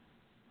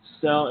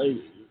I'm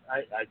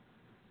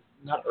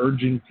not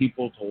urging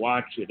people to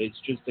watch it. It's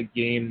just a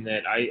game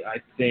that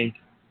I think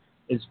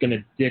is going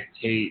to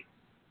dictate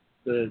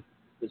the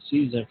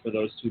season for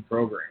those 2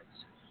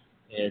 programs,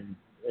 and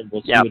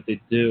we'll see what they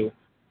do.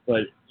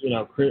 But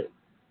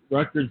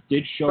Rutgers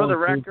did show for the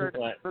record,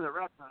 I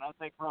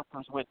think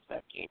Rutgers wins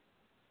that game.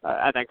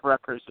 I think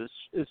Rutgers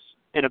is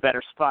in a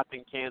better spot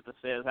than Kansas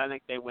is. I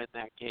think they win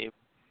that game.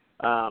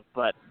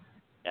 But,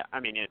 I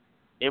mean,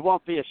 it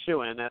won't be a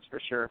shoo-in, that's for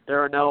sure.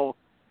 There are no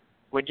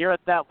 – when you're at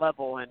that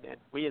level, and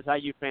we as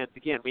IU fans,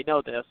 again, we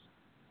know this,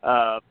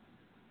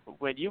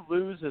 when you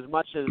lose as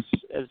much as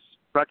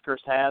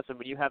Rutgers has and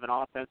when you have an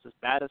offense as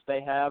bad as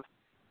they have,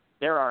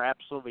 there are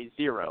absolutely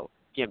zero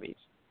gimmies.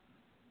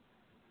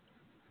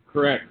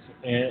 Correct.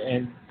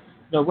 And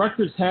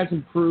Rutgers has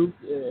improved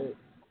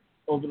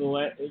over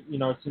the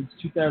since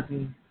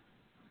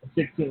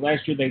 2016.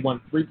 Last year they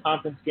won 3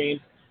 conference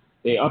games.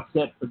 They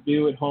upset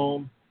Purdue at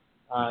home.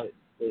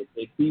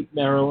 They beat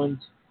Maryland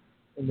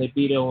and they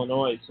beat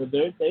Illinois. So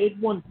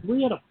they'd won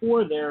 3 out of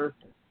 4 there,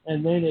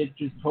 and then it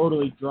just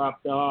totally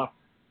dropped off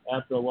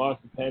after a loss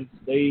to Penn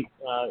State.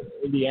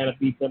 Indiana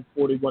beat them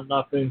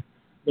 41-0.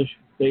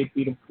 Michigan State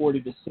beat them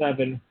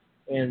 40-7,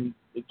 and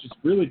it just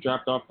really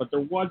dropped off. But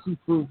there was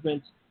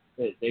improvement.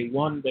 They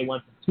won. They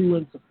went from 2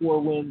 wins to 4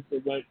 wins.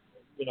 They went,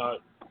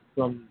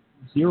 from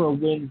 0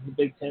 wins in the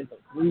Big Ten to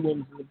 3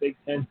 wins in the Big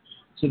Ten.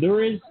 So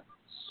there is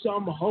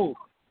some hope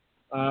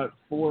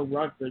for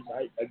Rutgers.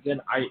 I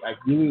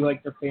really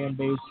like their fan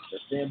base. Their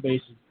fan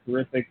base is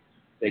terrific.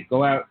 They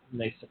go out and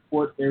they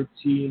support their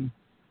team.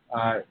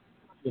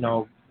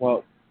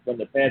 When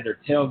they're bad, they're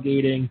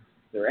tailgating.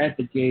 They're at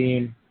the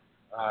game,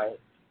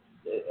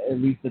 at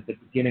least at the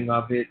beginning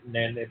of it. And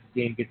then if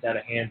the game gets out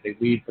of hand, they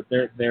leave. But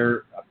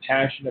they're a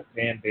passionate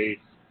fan base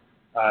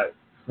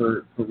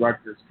for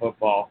Rutgers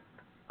football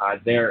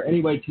there.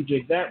 Anyway,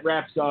 TJ, that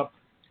wraps up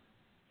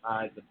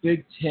the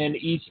Big Ten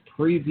East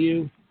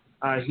preview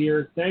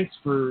here. Thanks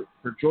for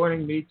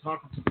joining me,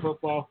 talking some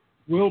football.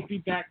 We'll be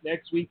back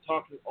next week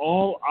talking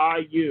all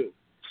IU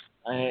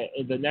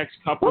in the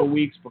next couple of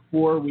weeks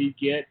before we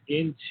get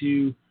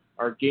into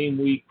our game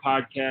week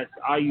podcast.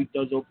 IU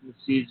does open the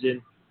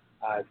season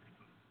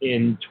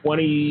in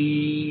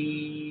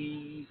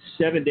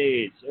 27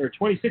 days, or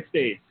 26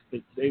 days,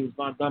 because today was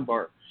Von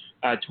Dunbar.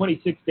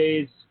 26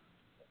 days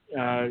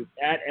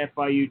at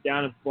FIU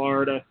down in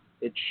Florida.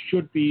 It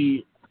should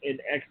be an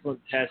excellent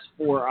test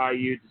for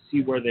IU to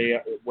see where they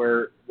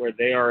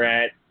are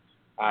at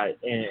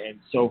and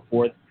so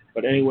forth.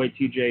 But anyway,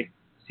 TJ,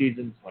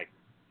 season's like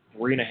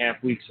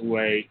 3.5 weeks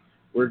away.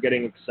 We're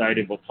getting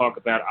excited. We'll talk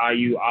about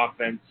IU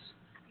offense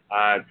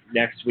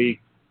next week.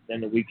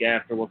 Then the week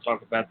after, we'll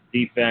talk about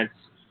the defense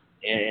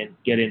and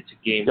get into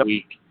game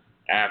week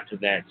after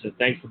that. So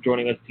thanks for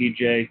joining us,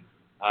 TJ,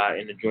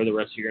 and enjoy the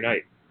rest of your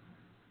night.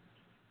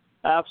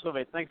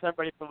 Absolutely. Thanks,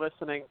 everybody, for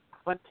listening.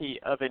 Plenty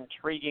of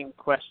intriguing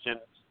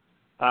questions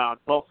on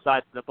both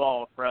sides of the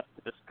ball for us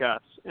to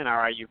discuss in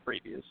our IU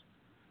previews.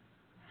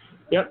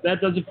 Yep,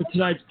 that does it for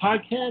tonight's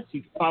podcast.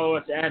 You can follow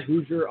us at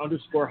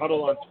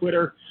Hoosier_Huddle on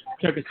Twitter.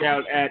 Check us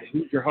out at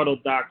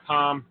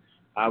HoosierHuddle.com.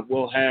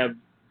 We'll have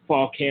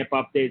fall camp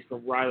updates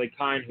from Riley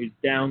Kine, who's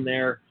down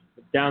there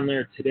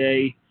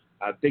today.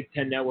 Big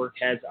Ten Network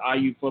has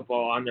IU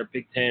football on their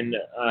Big Ten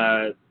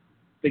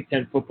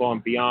Football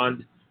and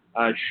Beyond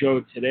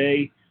show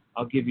today.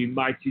 I'll give you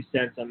my 2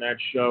 cents on that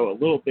show a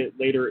little bit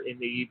later in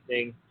the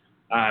evening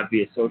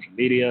via social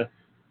media.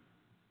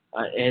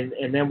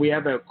 And then we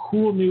have a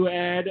cool new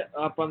ad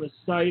up on the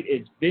site.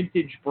 It's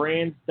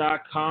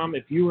vintagebrands.com.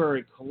 If you are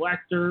a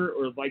collector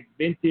or like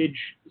vintage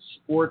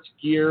sports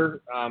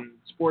gear,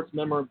 sports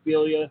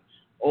memorabilia,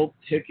 old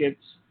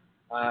tickets,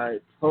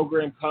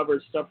 program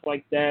covers, stuff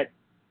like that,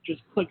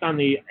 just click on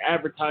the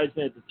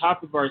advertisement at the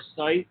top of our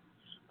site.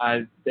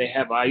 They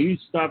have IU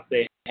stuff.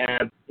 They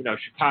have,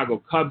 Chicago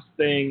Cubs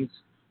things,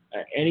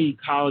 any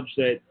college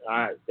that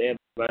they have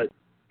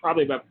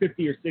probably about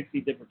 50 or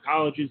 60 different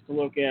colleges to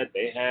look at.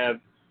 They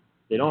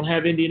don't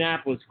have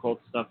Indianapolis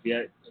Colts stuff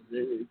yet.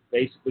 It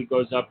basically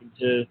goes up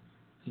into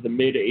the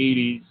mid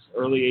 80s,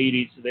 early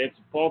 80s. So they have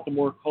some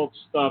Baltimore Colts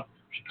stuff,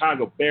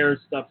 Chicago Bears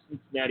stuff,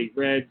 Cincinnati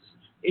Reds,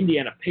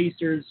 Indiana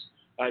Pacers.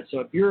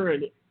 So if you're a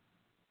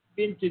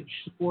vintage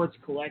sports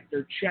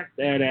collector, check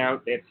that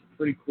out. They have some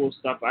pretty cool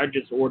stuff. I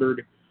just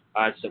ordered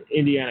some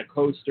Indiana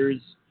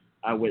coasters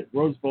with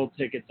Rose Bowl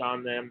tickets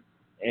on them,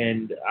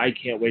 and I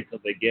can't wait till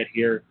they get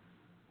here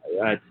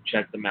to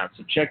check them out.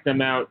 So check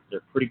them out. They're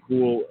a pretty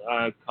cool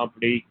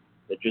company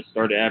that just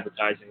started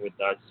advertising with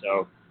us.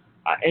 So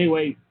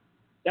anyway,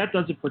 that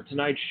does it for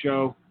tonight's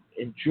show.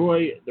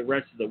 Enjoy the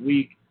rest of the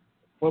week.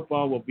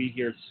 Football will be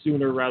here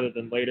sooner rather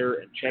than later,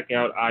 and check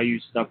out IU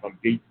stuff on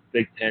Big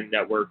Ten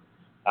Network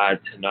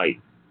tonight.